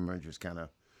 and most of them are just kind of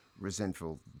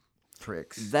resentful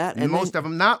pricks. And most of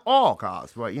them, not all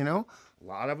cops, but a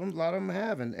lot of them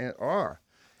have and are,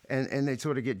 and they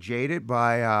sort of get jaded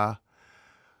by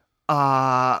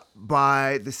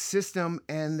the system,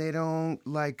 and they don't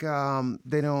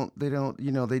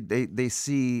they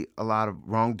see a lot of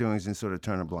wrongdoings and sort of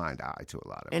turn a blind eye to a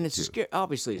lot of it. And it's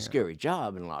obviously a scary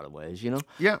job in a lot of ways,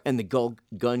 Yeah. And the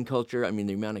gun culture, I mean,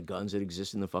 the amount of guns that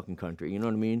exist in the fucking country, you know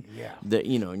what I mean? Yeah.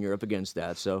 And you're up against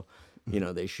that, so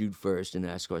they shoot first and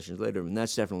ask questions later, and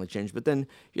that's definitely changed. But then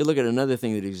you look at another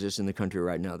thing that exists in the country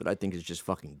right now that I think is just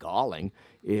fucking galling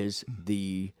is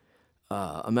the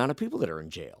amount of people that are in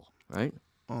jail. Right,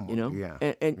 Yeah.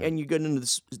 And you get into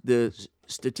the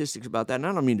statistics about that. And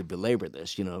I don't mean to belabor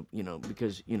this,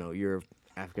 because you're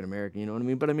African American, you know what I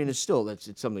mean? But I mean, it's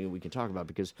something that we can talk about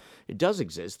because it does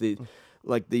exist. The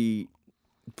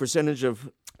percentage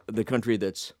of the country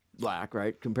that's black,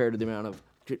 right, compared to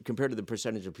the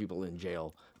percentage of people in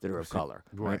jail that are of color,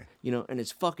 right? You know, and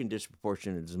it's fucking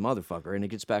disproportionate as a motherfucker. And it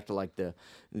gets back to like the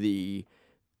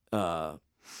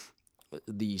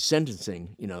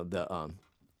sentencing, you know, a lot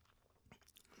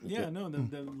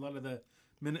of the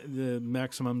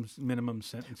minimum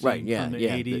sentencing Right, from the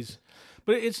 80s.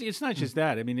 But it's not just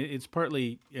that. I mean, it's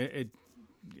partly as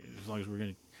long as we're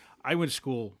going to. I went to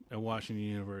school at Washington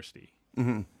University,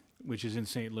 which is in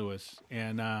St. Louis,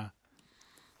 and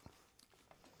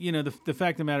you know, the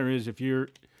fact of the matter is,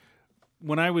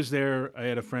 when I was there, I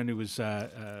had a friend who was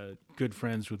good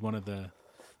friends with one of the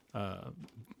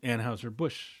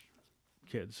Anheuser-Busch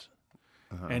kids,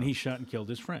 and he shot and killed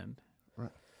his friend.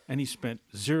 Right. And he spent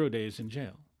 0 days in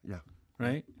jail. Yeah.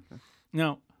 Right?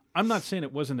 Now, I'm not saying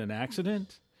it wasn't an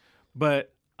accident,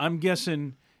 but I'm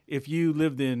guessing if you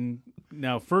lived in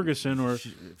Ferguson or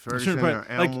Elmwood,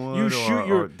 like you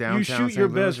shoot your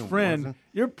best friend, Wilson.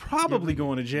 You're probably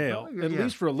going to jail at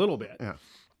least for a little bit. Yeah.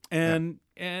 And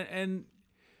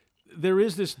there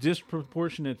is this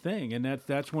disproportionate thing, and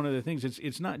that's one of the things.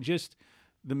 It's not just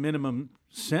the minimum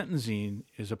sentencing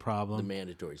is a problem. The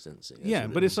mandatory sentencing. Yeah,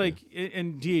 but it's like,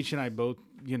 and DH and I both,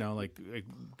 you know, like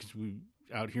because we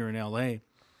out here in LA,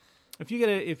 if you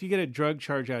get a drug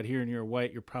charge out here and you're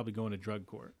white, you're probably going to drug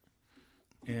court.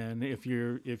 And if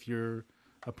you're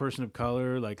a person of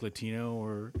color, like Latino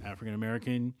or African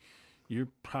American, you're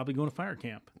probably going to fire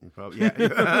camp. If you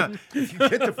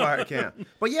get to fire camp.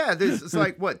 But yeah, it's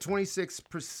like what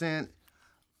 26%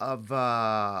 of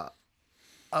the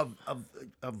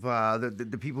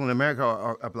people in America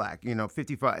are black. You know,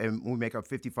 55, and we make up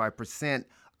 55%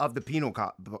 of the penal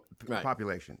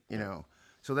population. You know.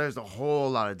 So there's a whole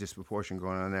lot of disproportion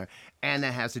going on there. And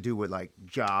that has to do with, like,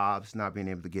 jobs, not being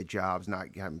able to get jobs,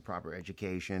 not having proper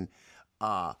education.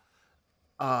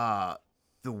 The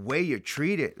way you're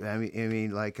treated, I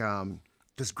mean, like,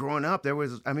 just growing up, there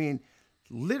was, I mean,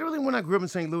 literally when I grew up in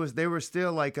St. Louis, there were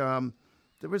still, like,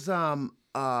 there was a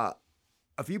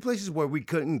few places where we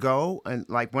couldn't go. And,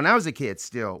 like, when I was a kid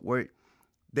still, where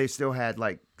they still had,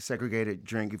 like, segregated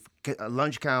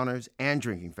lunch counters and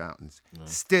drinking fountains. Wow.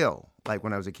 Still, like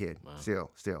when I was a kid. Wow.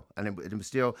 Still. And it was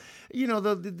still, you know,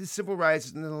 the civil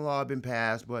rights and the law had been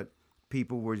passed, but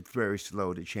people were very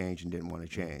slow to change and didn't want to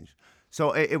change.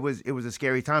 So it was a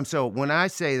scary time. So when I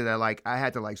say that I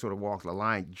had to like sort of walk the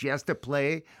line just to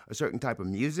play a certain type of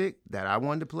music that I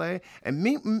wanted to play, and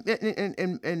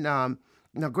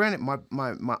now granted,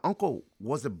 my uncle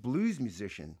was a blues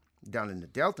musician down in the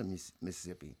Delta,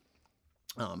 Mississippi.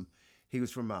 He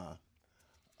was from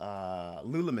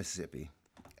Lula, Mississippi,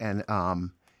 and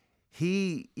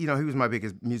he was my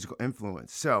biggest musical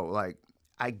influence. So like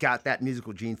I got that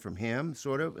musical gene from him,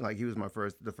 sort of. Like he was one of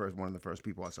the first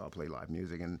people I saw play live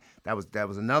music, and that was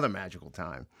another magical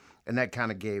time, and that kind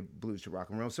of gave blues to rock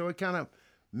and roll. So it kind of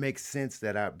makes sense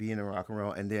that I'd be in rock and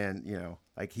roll, and then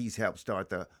like he's helped start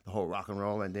the whole rock and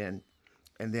roll, and then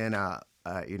I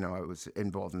was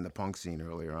involved in the punk scene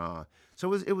earlier on.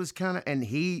 So it was kind of, and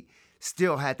he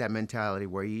still had that mentality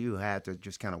where you had to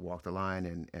just kind of walk the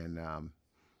line and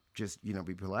just,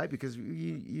 be polite because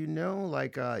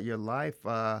like your life,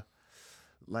 you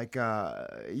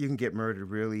can get murdered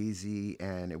real easy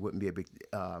and it wouldn't be a big,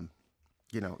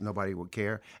 nobody would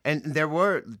care. And there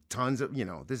were tons of,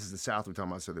 this is the South we're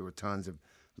talking about, so there were tons of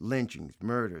lynchings,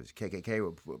 murders. KKK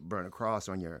would burn a cross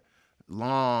on your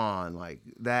lawn like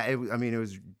that. It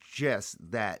was just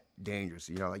that dangerous.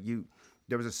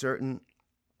 There was a certain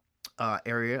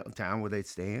area of town where they'd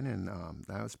stay in, and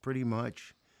that was pretty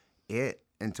much it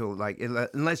until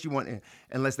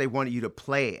unless they wanted you to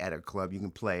play at a club, you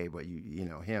can play, but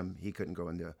he couldn't go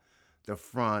into the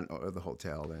front or the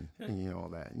hotel and all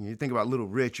that. And you think about Little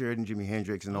Richard and Jimi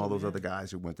Hendrix and all those other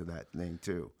guys who went to that thing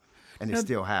too, and it's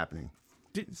still happening.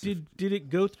 Did it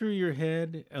go through your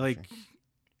head like?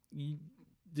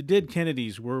 The Dead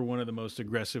Kennedys were one of the most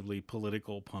aggressively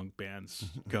political punk bands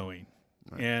going,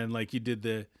 right. And like you did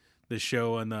the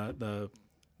show on the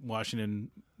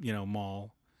Washington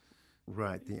Mall,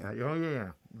 right? I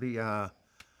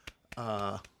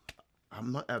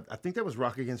think that was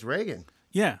Rock Against Reagan.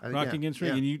 Yeah, Rock Against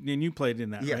Reagan. Yeah. And you played in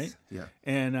that, yes. Right? Yeah.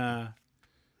 And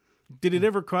did it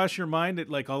ever cross your mind that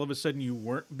like all of a sudden you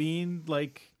weren't being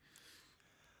like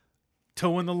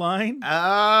toeing the line?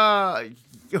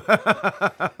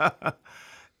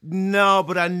 No,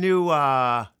 but I knew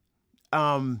that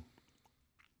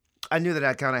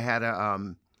I kind of had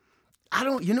a I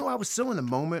was so in the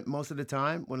moment most of the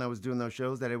time when I was doing those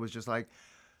shows that it was just like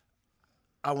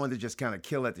I wanted to just kind of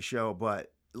kill at the show,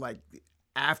 but like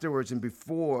afterwards and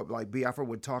before, like Biafra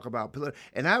would talk about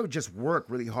and I would just work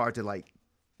really hard to like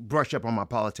brush up on my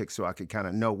politics so I could kind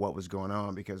of know what was going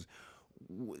on because,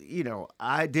 you know,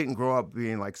 I didn't grow up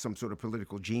being like some sort of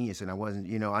political genius, and I wasn't,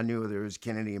 you know, I knew there was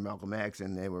Kennedy and Malcolm X,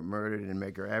 and they were murdered, and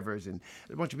Medgar Evers, and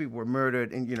a bunch of people were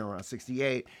murdered, and you know, around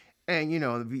 '68, and you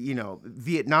know,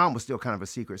 Vietnam was still kind of a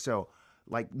secret. So,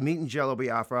 like meeting Jello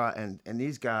Biafra and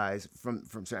these guys from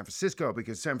San Francisco,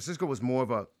 because San Francisco was more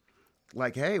of a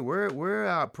like, hey, we're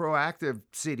a proactive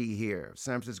city here.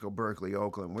 San Francisco, Berkeley,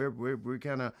 Oakland. We're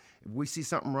kind of, if we see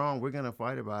something wrong, we're gonna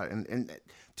fight about it, and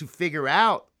to figure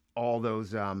out all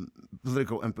those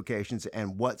political implications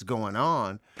and what's going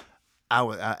on,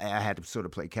 I had to sort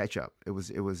of play catch up. It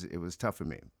was tough for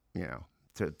me, you know,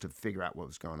 to figure out what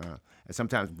was going on, and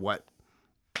sometimes what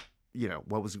the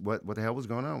hell was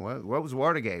going on? What was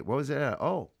Watergate? What was it?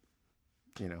 Oh,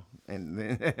 you know, and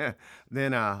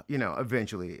then you know,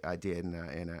 eventually I did,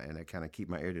 and I kind of keep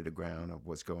my ear to the ground of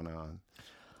what's going on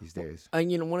these days. And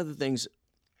you know, one of the things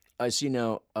I see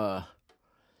now.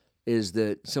 Is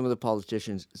that some of the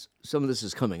politicians, some of this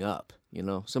is coming up, you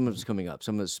know, some of it's coming up.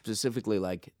 Some of it's specifically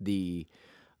like the,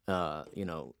 you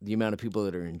know, the amount of people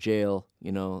that are in jail,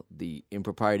 you know, the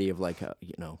impropriety of like,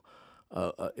 you know,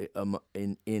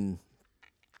 in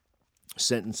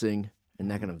sentencing and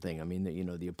that kind of thing. I mean, you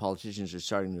know, the politicians are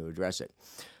starting to address it.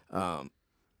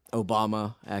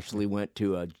 Obama actually went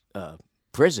to a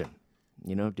prison.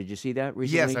 You know, did you see that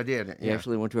recently? Yes, I did. He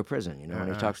actually went to a prison, you know,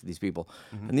 and he talks to these people.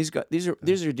 And these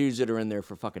are dudes that are in there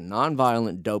for fucking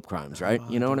nonviolent dope crimes, right?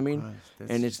 You know what I mean?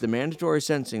 And it's the mandatory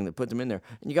sentencing that put them in there.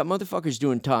 And you got motherfuckers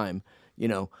doing time, you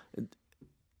know,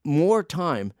 more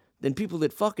time than people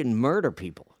that fucking murder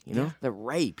people, you know, that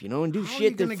rape, you know, and do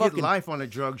shit that fucking... How are you get life on a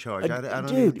drug charge? I don't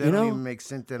dude, even, don't even make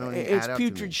sense. That don't even it's add up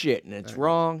putrid to me. shit, and it's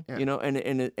wrong, you know, and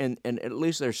at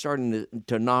least they're starting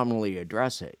to nominally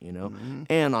address it, you know.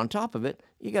 And on top of it,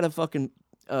 you got a fucking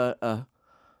an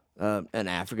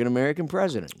African American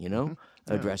president, you know,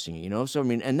 addressing it, you know. So I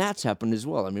mean, and that's happened as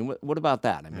well. I mean, what about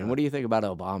that? I mean, what do you think about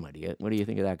Obama? What do you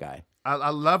think of that guy?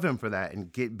 I love him for that,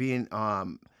 and being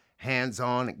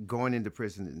hands-on, going into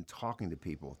prison and talking to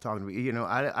people, you know,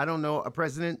 I don't know a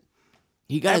president.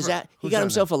 He got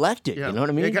himself elected. Yeah. You know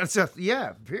what I mean? He got himself,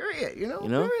 period. You know,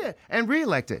 period, and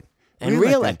reelected. And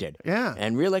reelected. Yeah,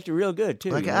 and reelected real good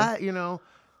too. Like you know?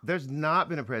 There's not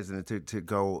been a president to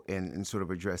go and sort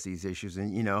of address these issues,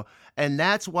 and you know, and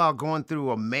that's while going through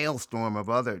a maelstrom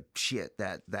of other shit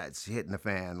that's hitting the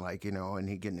fan, like, you know, and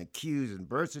he getting accused and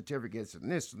birth certificates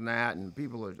and this and that, and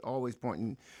people are always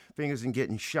pointing fingers and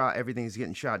getting shot. Everything's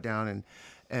getting shot down,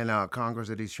 and Congress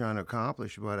that he's trying to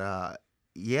accomplish. But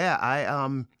yeah,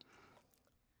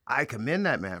 I commend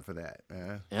that man for that.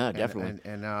 Yeah, definitely.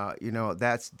 And you know,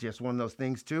 that's just one of those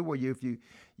things too, where if you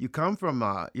come from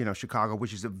you know, Chicago,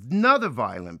 which is another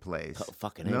violent place. Oh,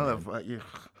 fucking another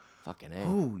fucking A.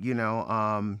 Ooh, you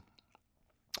know,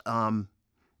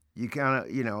 you kind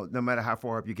of, you know, no matter how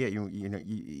far up you get, you know,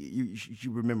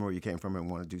 you remember where you came from and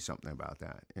want to do something about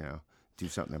that. You know, do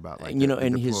something about like you know,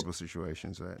 and deplorable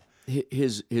situations that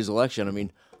his election. I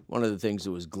mean, one of the things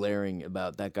that was glaring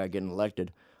about that guy getting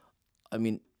elected. I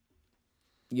mean,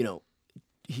 you know,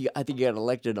 I think he got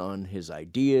elected on his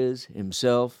ideas,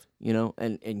 himself, you know,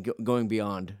 and going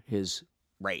beyond his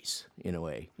race in a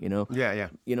way, you know. Yeah.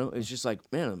 You know, it's just like,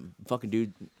 man, fucking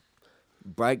dude,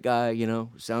 bright guy, you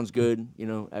know, sounds good, you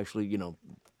know, actually, you know,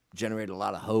 generated a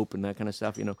lot of hope and that kind of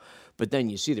stuff, you know. But then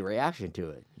you see the reaction to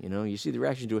it, you know. You see the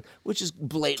reaction to it, which is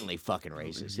blatantly fucking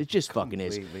racist. It just fucking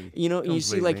is. You know, you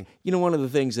see, like, you know, one of the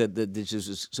things that just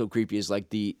is so creepy is like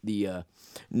the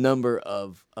number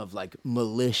of like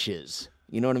militias.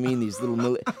 You know what I mean? These little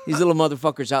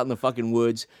motherfuckers out in the fucking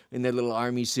woods in their little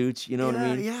army suits. You know what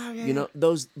I mean? Yeah. You know,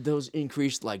 those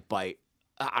increased like by,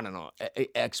 I don't know,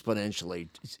 exponentially.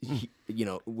 You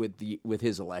know, with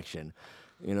his election.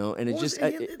 You know, and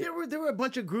there were a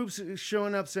bunch of groups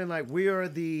showing up saying like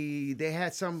they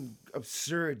had some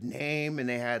absurd name and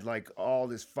they had like all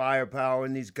this firepower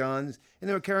and these guns and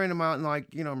they were carrying them out in like,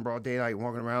 you know, in broad daylight,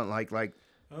 walking around like.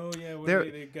 Oh yeah,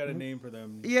 they got a name for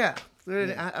them. Yeah,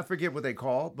 I forget what they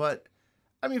call, but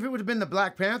I mean, if it would have been the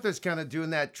Black Panthers kind of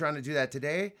trying to do that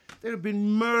today, they'd have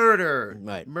been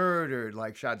murdered,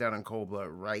 like shot down in cold blood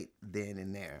right then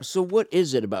and there. So what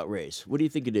is it about race? What do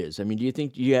you think it is? I mean, do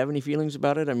you have any feelings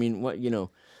about it? I mean, what, you know,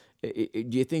 do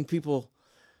you think people,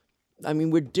 I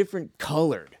mean, we're different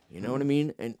colored, you know what I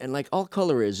mean? And like all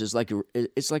color is like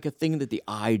it's like a thing that the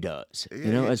eye does,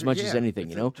 you know, as much as anything,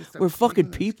 you know? We're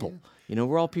fucking people, you know,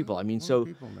 we're all people. I mean, so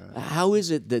how is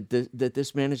it that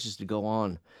this manages to go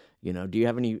on You know, do you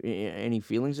have any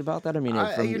feelings about that? I mean, from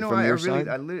I your really, side?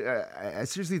 I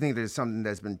seriously think there's something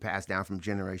that's been passed down from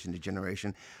generation to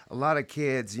generation. A lot of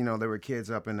kids, you know, there were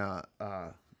kids up in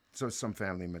some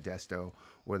family in Modesto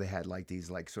where they had like these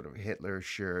like sort of Hitler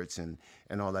shirts and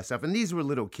all that stuff. And these were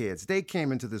little kids. They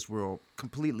came into this world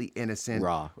completely innocent.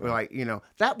 Raw. Like, you know,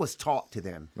 that was taught to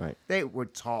them. Right. They were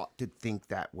taught to think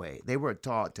that way. They were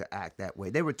taught to act that way.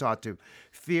 They were taught to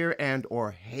fear and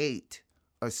or hate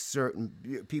a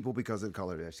certain people because of the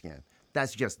color of their skin.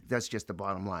 That's just the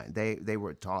bottom line. They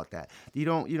were taught that. You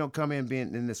don't come in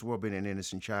being in this world being an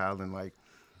innocent child and like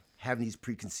having these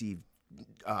preconceived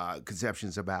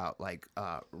conceptions about like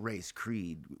race,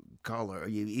 creed, color, or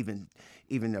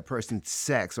even a person's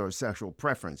sex or sexual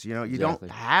preference. You know, you Exactly.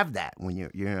 don't have that when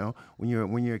you're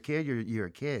a kid. You're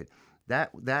a kid.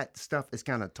 That stuff is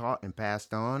kind of taught and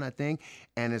passed on, I think,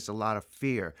 and it's a lot of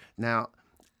fear. Now,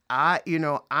 I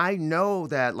know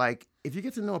that like if you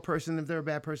get to know a person, if they're a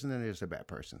bad person, then they're just a bad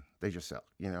person. They just suck.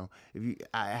 You know,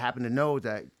 I happen to know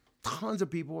that tons of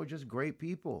people are just great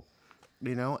people.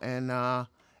 You know, and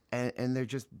they're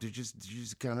just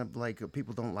kind of like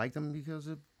people don't like them because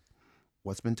of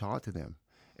what's been taught to them,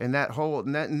 and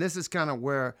this is kind of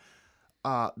where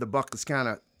the buck is kind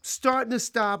of starting to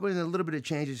stop, and a little bit of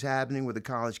change is happening with the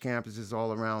college campuses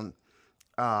all around.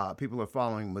 People are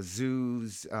following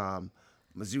Mizzou's.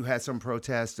 Mizzou had some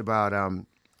protest about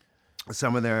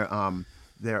some of their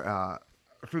I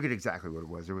forget exactly what it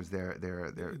was. It was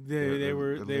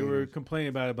They were complaining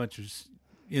about a bunch of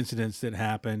incidents that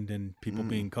happened and people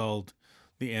being called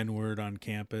the N-word on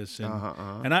campus, and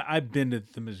and I've been to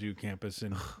the Mizzou campus,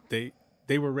 and they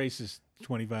were racist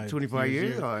 25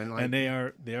 years ago, and they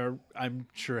are I'm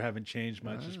sure haven't changed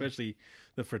much, especially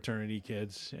the fraternity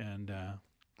kids. And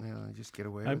just get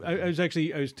away. I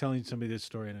was telling somebody this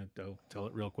story, and I'll tell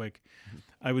it real quick.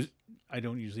 I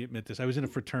don't usually admit this. I was in a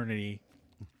fraternity,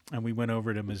 and we went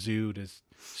over to Mizzou to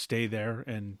stay there,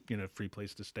 and free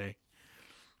place to stay.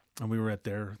 And we were at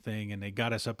their thing, and they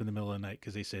got us up in the middle of the night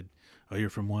because they said, "Oh, you're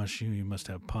from WashU, you must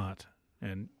have pot."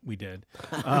 And we did.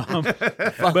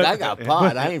 Fuck, I got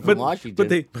pot. I ain't from Washington.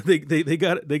 But they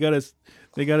got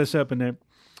us up in there.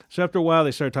 So after a while,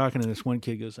 they started talking, and this one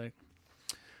kid goes like,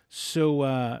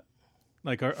 "So,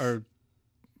 like our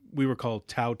we were called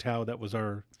Tau Tau. That was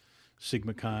our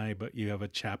Sigma Chi, but you have a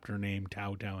chapter named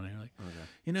Tau Tau." And they're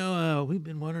like, we've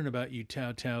been wondering about you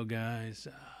Tau Tau guys.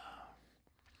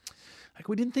 Like,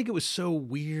 we didn't think it was so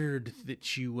weird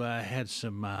that you had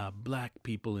some black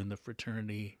people in the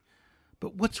fraternity,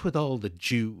 but what's with all the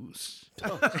Jews?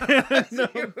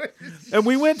 And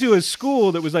we went to a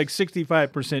school that was like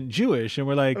 65% Jewish, and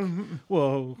we're like,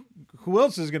 well, who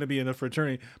else is going to be in the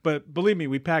fraternity? But believe me,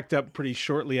 we packed up pretty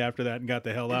shortly after that and got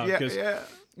the hell out.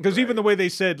 Because even the way they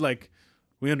said, like,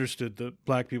 we understood the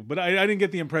black people, but I didn't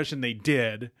get the impression they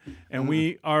did. And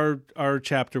our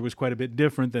chapter was quite a bit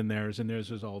different than theirs, and theirs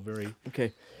was all very...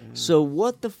 Okay, so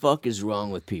what the fuck is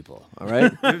wrong with people, all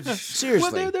right?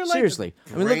 Seriously, they're like seriously.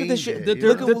 I mean, look at this shit.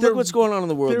 Look what's going on in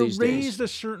the world these days. They're raised a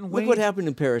certain way. Look what happened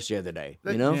in Paris the other day,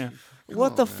 you know? Yeah.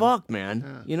 What the fuck,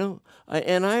 man? You know?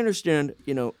 And I understand,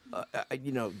 the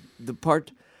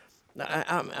part...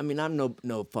 I mean, I'm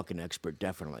no fucking expert,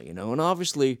 definitely, and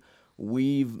obviously...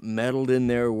 We've meddled in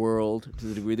their world to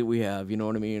the degree that we have, you know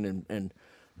what I mean? And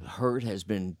hurt has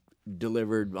been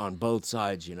delivered on both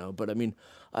sides, But I mean,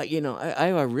 I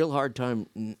have a real hard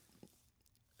time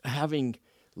having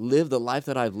lived the life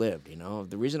that I've lived,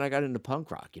 The reason I got into punk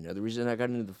rock, the reason I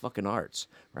got into the fucking arts,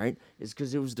 right, is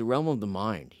because it was the realm of the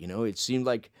mind, It seemed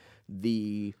like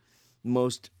the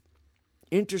most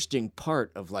interesting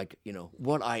part of, like,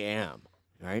 what I am,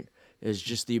 right, is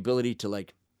just the ability to,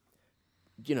 like,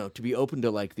 to be open to,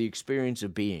 like, the experience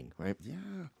of being, right? Yeah.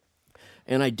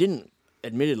 And I didn't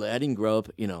grow up,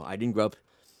 I didn't grow up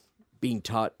being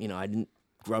taught, I didn't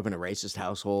grow up in a racist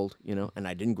household, and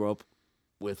I didn't grow up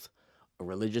with a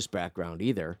religious background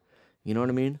either. You know what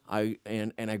I mean? I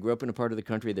grew up in a part of the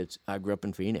country I grew up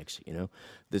in Phoenix,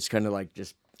 that's kind of like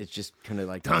it's just kind of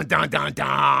like... Dun, dun, dun,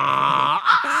 dun!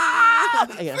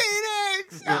 Yeah.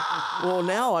 Phoenix! Yeah. Well,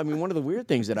 now, I mean, one of the weird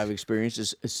things that I've experienced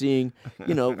is seeing,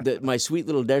 my sweet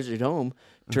little desert home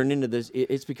turn into this.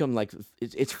 It's become like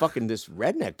it's fucking this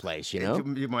redneck place,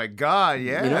 My God,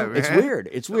 yeah. Man. It's weird.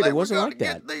 It's weird. Like, it wasn't like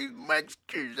that. Get these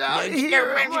Mexicans out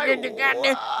here.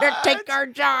 They'll take our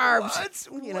jobs.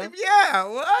 Yeah,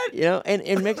 what? And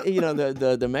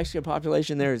the Mexican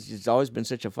population there has always been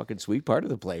such a fucking sweet part of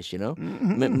the place,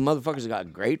 Motherfuckers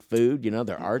got great food,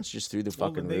 their art's just through the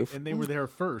fucking roof. And they were there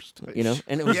first.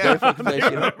 And it was their fucking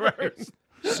place,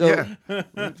 So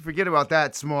forget about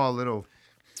that small little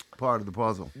part of the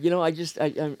puzzle.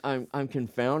 I'm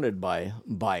confounded by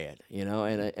it,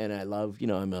 and I love,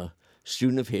 I'm a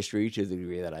student of history to the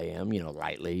degree that I am,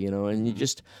 lightly, and you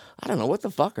just, I don't know, what the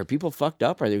fuck, are people fucked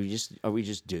up? Are we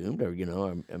just doomed?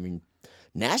 Or, I mean,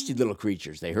 nasty little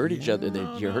creatures. They hurt each other.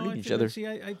 You're hurting each other. See,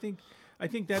 I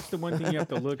think that's the one thing you have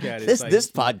to look at.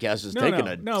 This podcast is taking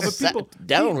a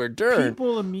downward turn.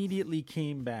 People immediately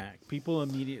came back. People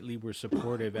immediately were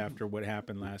supportive after what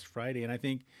happened last Friday. And I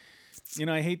think,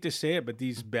 I hate to say it, but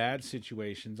these bad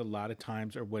situations a lot of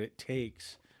times are what it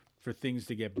takes for things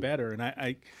to get better. And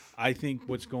I think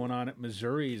what's going on at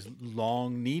Missouri is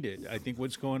long needed. I think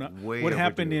what's going on, what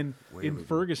happened in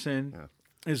Ferguson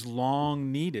is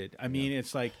long needed. I mean,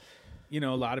 it's like, a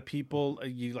lot of people,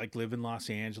 you like live in Los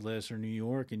Angeles or New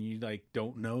York, and you like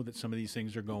don't know that some of these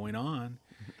things are going on.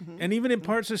 And even in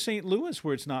parts of St. Louis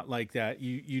where it's not like that,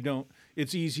 you don't.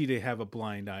 It's easy to have a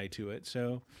blind eye to it.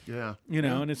 So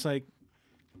and it's like,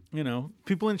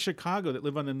 people in Chicago that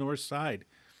live on the north side,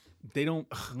 they don't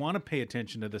want to pay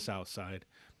attention to the south side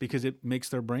because it makes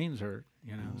their brains hurt.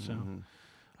 So,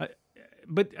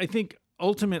 but I think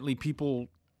ultimately people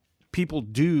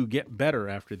do get better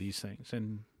after these things,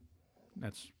 and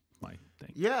that's my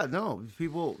thing. Yeah, no,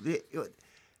 people.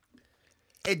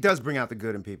 It does bring out the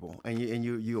good in people, and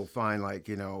you'll find like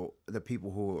the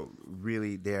people who are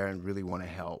really there and really want to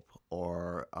help,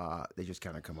 or they just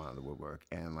kind of come out of the woodwork,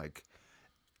 and like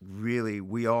really,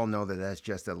 we all know that that's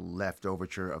just a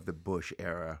leftover of the Bush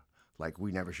era. Like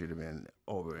we never should have been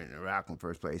over in Iraq in the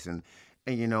first place, and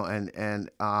it's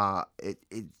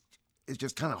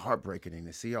just kind of heartbreaking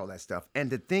to see all that stuff, and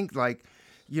to think like.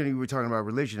 You were talking about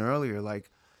religion earlier, like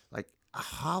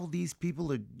how these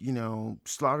people are,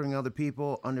 slaughtering other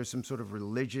people under some sort of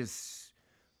religious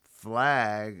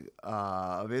flag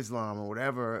of Islam or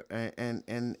whatever, and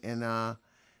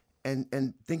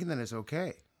thinking that it's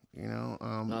okay,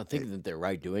 Not thinking that they're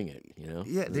right doing it, Yeah,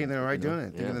 thinking they're right doing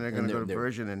it, thinking that they're going to go to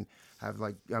Virgin and have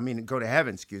go to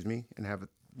heaven, and have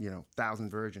 1,000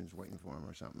 virgins waiting for them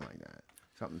or something like that.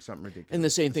 Something ridiculous. And the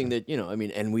same thing that,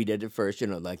 and we did it first,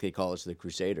 like they call us the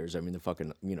Crusaders. I mean, the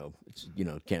fucking,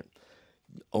 can't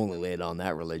only lay it on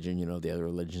that religion. The other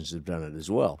religions have done it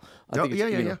as well.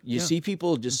 You see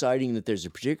people deciding that there's a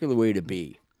particular way to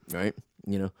be, right?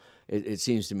 It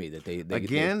seems to me that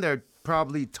they're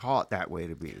probably taught that way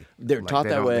to be. They're taught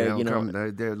that way,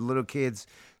 They're little kids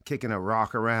kicking a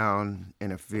rock around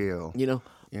in a field.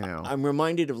 I'm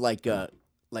reminded of like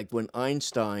when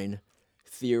Einstein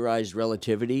theorized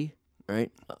relativity,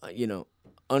 right?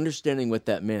 Understanding what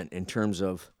that meant in terms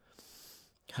of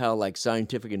how like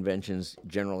scientific inventions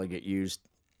generally get used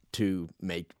to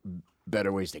make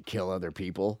better ways to kill other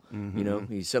people.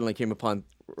 He suddenly came upon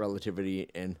relativity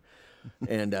and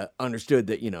understood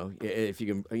that if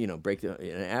you can break an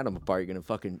atom apart, you're gonna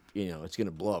fucking it's gonna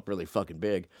blow up really fucking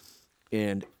big.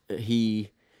 And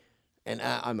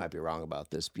I might be wrong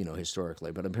about this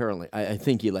historically, but apparently I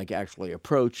think he like actually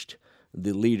approached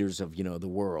the leaders of the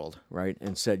world, right,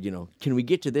 and said, can we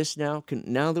get to this now?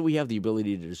 Now that we have the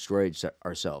ability to destroy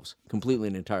ourselves completely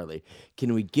and entirely,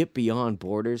 can we get beyond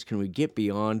borders? Can we get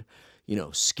beyond,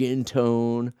 skin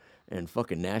tone and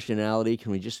fucking nationality?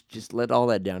 Can we just let all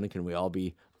that down, and can we all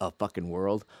be a fucking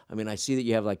world? I mean, I see that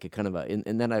you have like a kind of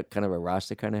and then a kind of a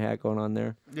Rasta kind of hat going on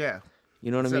there. Yeah. You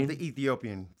know what I mean? The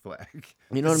Ethiopian flag.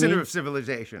 You know the what I center mean? of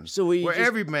civilization. So where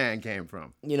every man came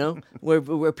from.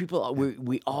 Where people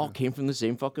we all came from the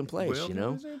same fucking place. From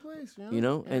the same place.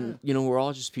 And we're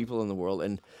all just people in the world,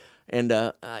 and in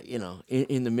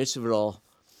the midst of it all,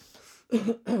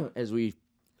 as we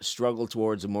struggle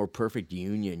towards a more perfect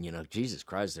union, Jesus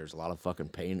Christ, there's a lot of fucking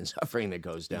pain and suffering that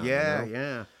goes down.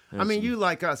 Yeah. I mean, you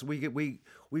like us, we've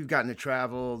gotten to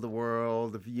travel the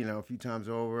world, a few times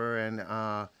over,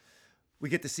 and. We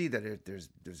get to see that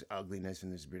there's ugliness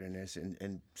and there's bitterness,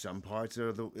 and some parts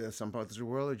of the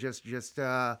world are just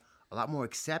a lot more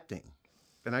accepting,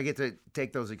 and I get to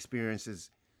take those experiences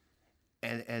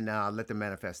and let them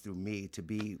manifest through me to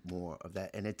be more of that.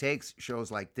 And it takes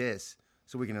shows like this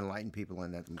so we can enlighten people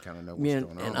and let them kind of know what's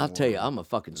going on. And I'll tell you, I'm a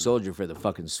fucking soldier for the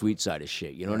fucking sweet side of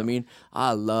shit. You know what I mean?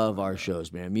 I love our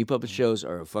shows, man. Meat Puppet shows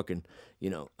are a fucking,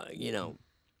 they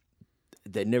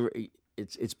never.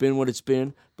 It's been what it's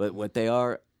been, but what they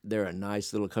are, they're a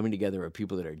nice little coming together of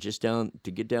people that are just down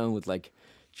to get down with like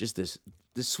just this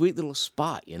sweet little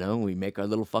spot, We make our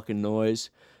little fucking noise,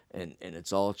 and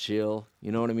it's all chill,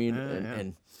 you know what I mean?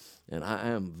 And I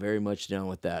am very much down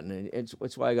with that, and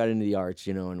it's why I got into the arts,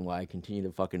 and why I continue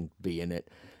to fucking be in it,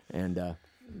 and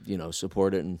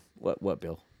support it. And what,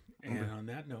 Bill? And on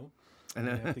that note. And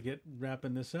I have to get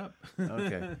wrapping this up.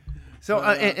 Okay. So,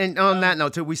 and on that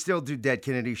note, too, we still do Dead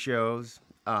Kennedy shows.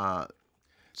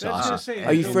 It's That's awesome. what I'm saying.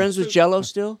 Are you So- friends with Jello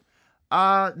still?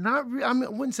 Not re- I mean, I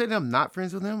wouldn't say that I'm not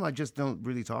friends with him. I just don't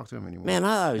really talk to him anymore. Man,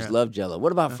 I always loved Jello.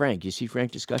 What about Frank? You see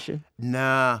Frank Discussion?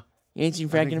 Nah. You ain't seen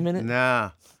Frank in a minute?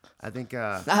 Nah. I think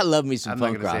I love me some I'm not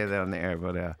punk gonna rock. say that on the air,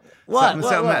 but What?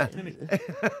 something-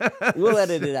 We'll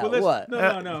edit it out. Well, What?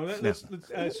 No.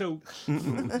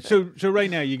 So right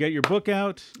now you got your book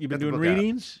out. You've been Got the doing book out.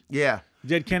 readings. Yeah.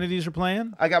 Dead Kennedys are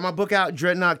playing? I got my book out,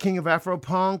 Dreadnaught, King of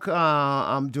Afropunk.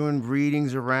 I'm doing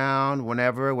readings around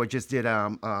whenever. We just did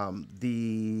the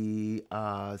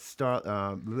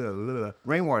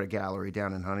Rainwater Gallery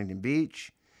down in Huntington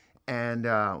Beach. And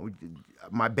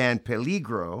my band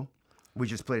Peligro, we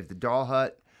just played at the Doll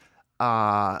Hut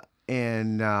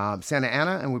in Santa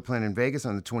Ana, and we're playing in Vegas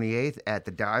on the 28th at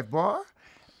the Dive Bar.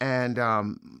 And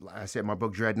like I said, my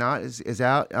book Dreadnaught is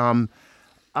out.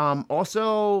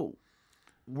 Also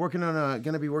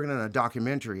gonna be working on a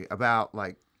documentary about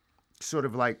sort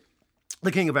of like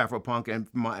the king of Afropunk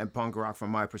and punk rock from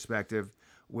my perspective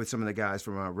with some of the guys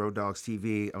from Road Dogs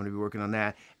TV. I'm gonna be working on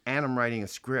that, and I'm writing a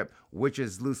script which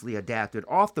is loosely adapted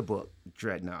off the book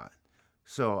Dreadnaught.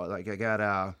 So I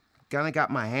got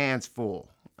my hands full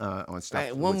on stuff.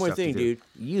 Hey, one with more stuff to thing, do. dude.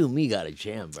 You and me got a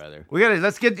jam, brother.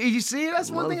 Let's get. You see,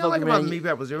 that's one thing I like Motherfucker, about man, Me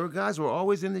Pepper Zero guys. We're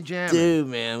always in the jam. Dude,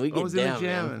 man, we get Always in the down, man.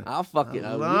 jamming. I'll fuck it.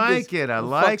 I like it.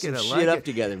 We'll I fuck some like shit it. up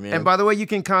together, man. And by the way, you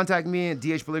can contact me at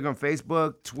DH Peligro on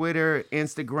Facebook, Twitter,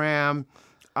 Instagram,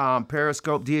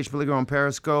 Periscope, DH Peligro on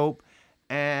Periscope,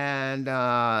 and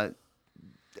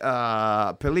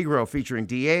Peligro featuring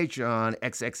DH on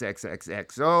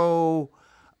XXXXXO.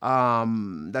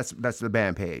 That's the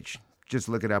band page. Just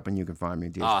look it up and you can find me.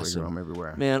 DH Awesome. Peligro. I'm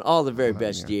everywhere. Man, all the very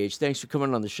best, DH. Thanks for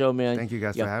coming on the show, man. Thank you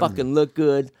guys You for having fucking me. look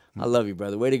good. I love you,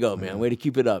 brother. Way to go, man. Way to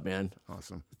keep it up, man.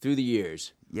 Awesome. Through the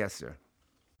years. Yes, sir.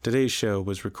 Today's show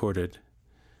was recorded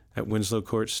at Winslow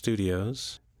Court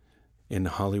Studios in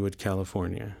Hollywood,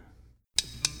 California.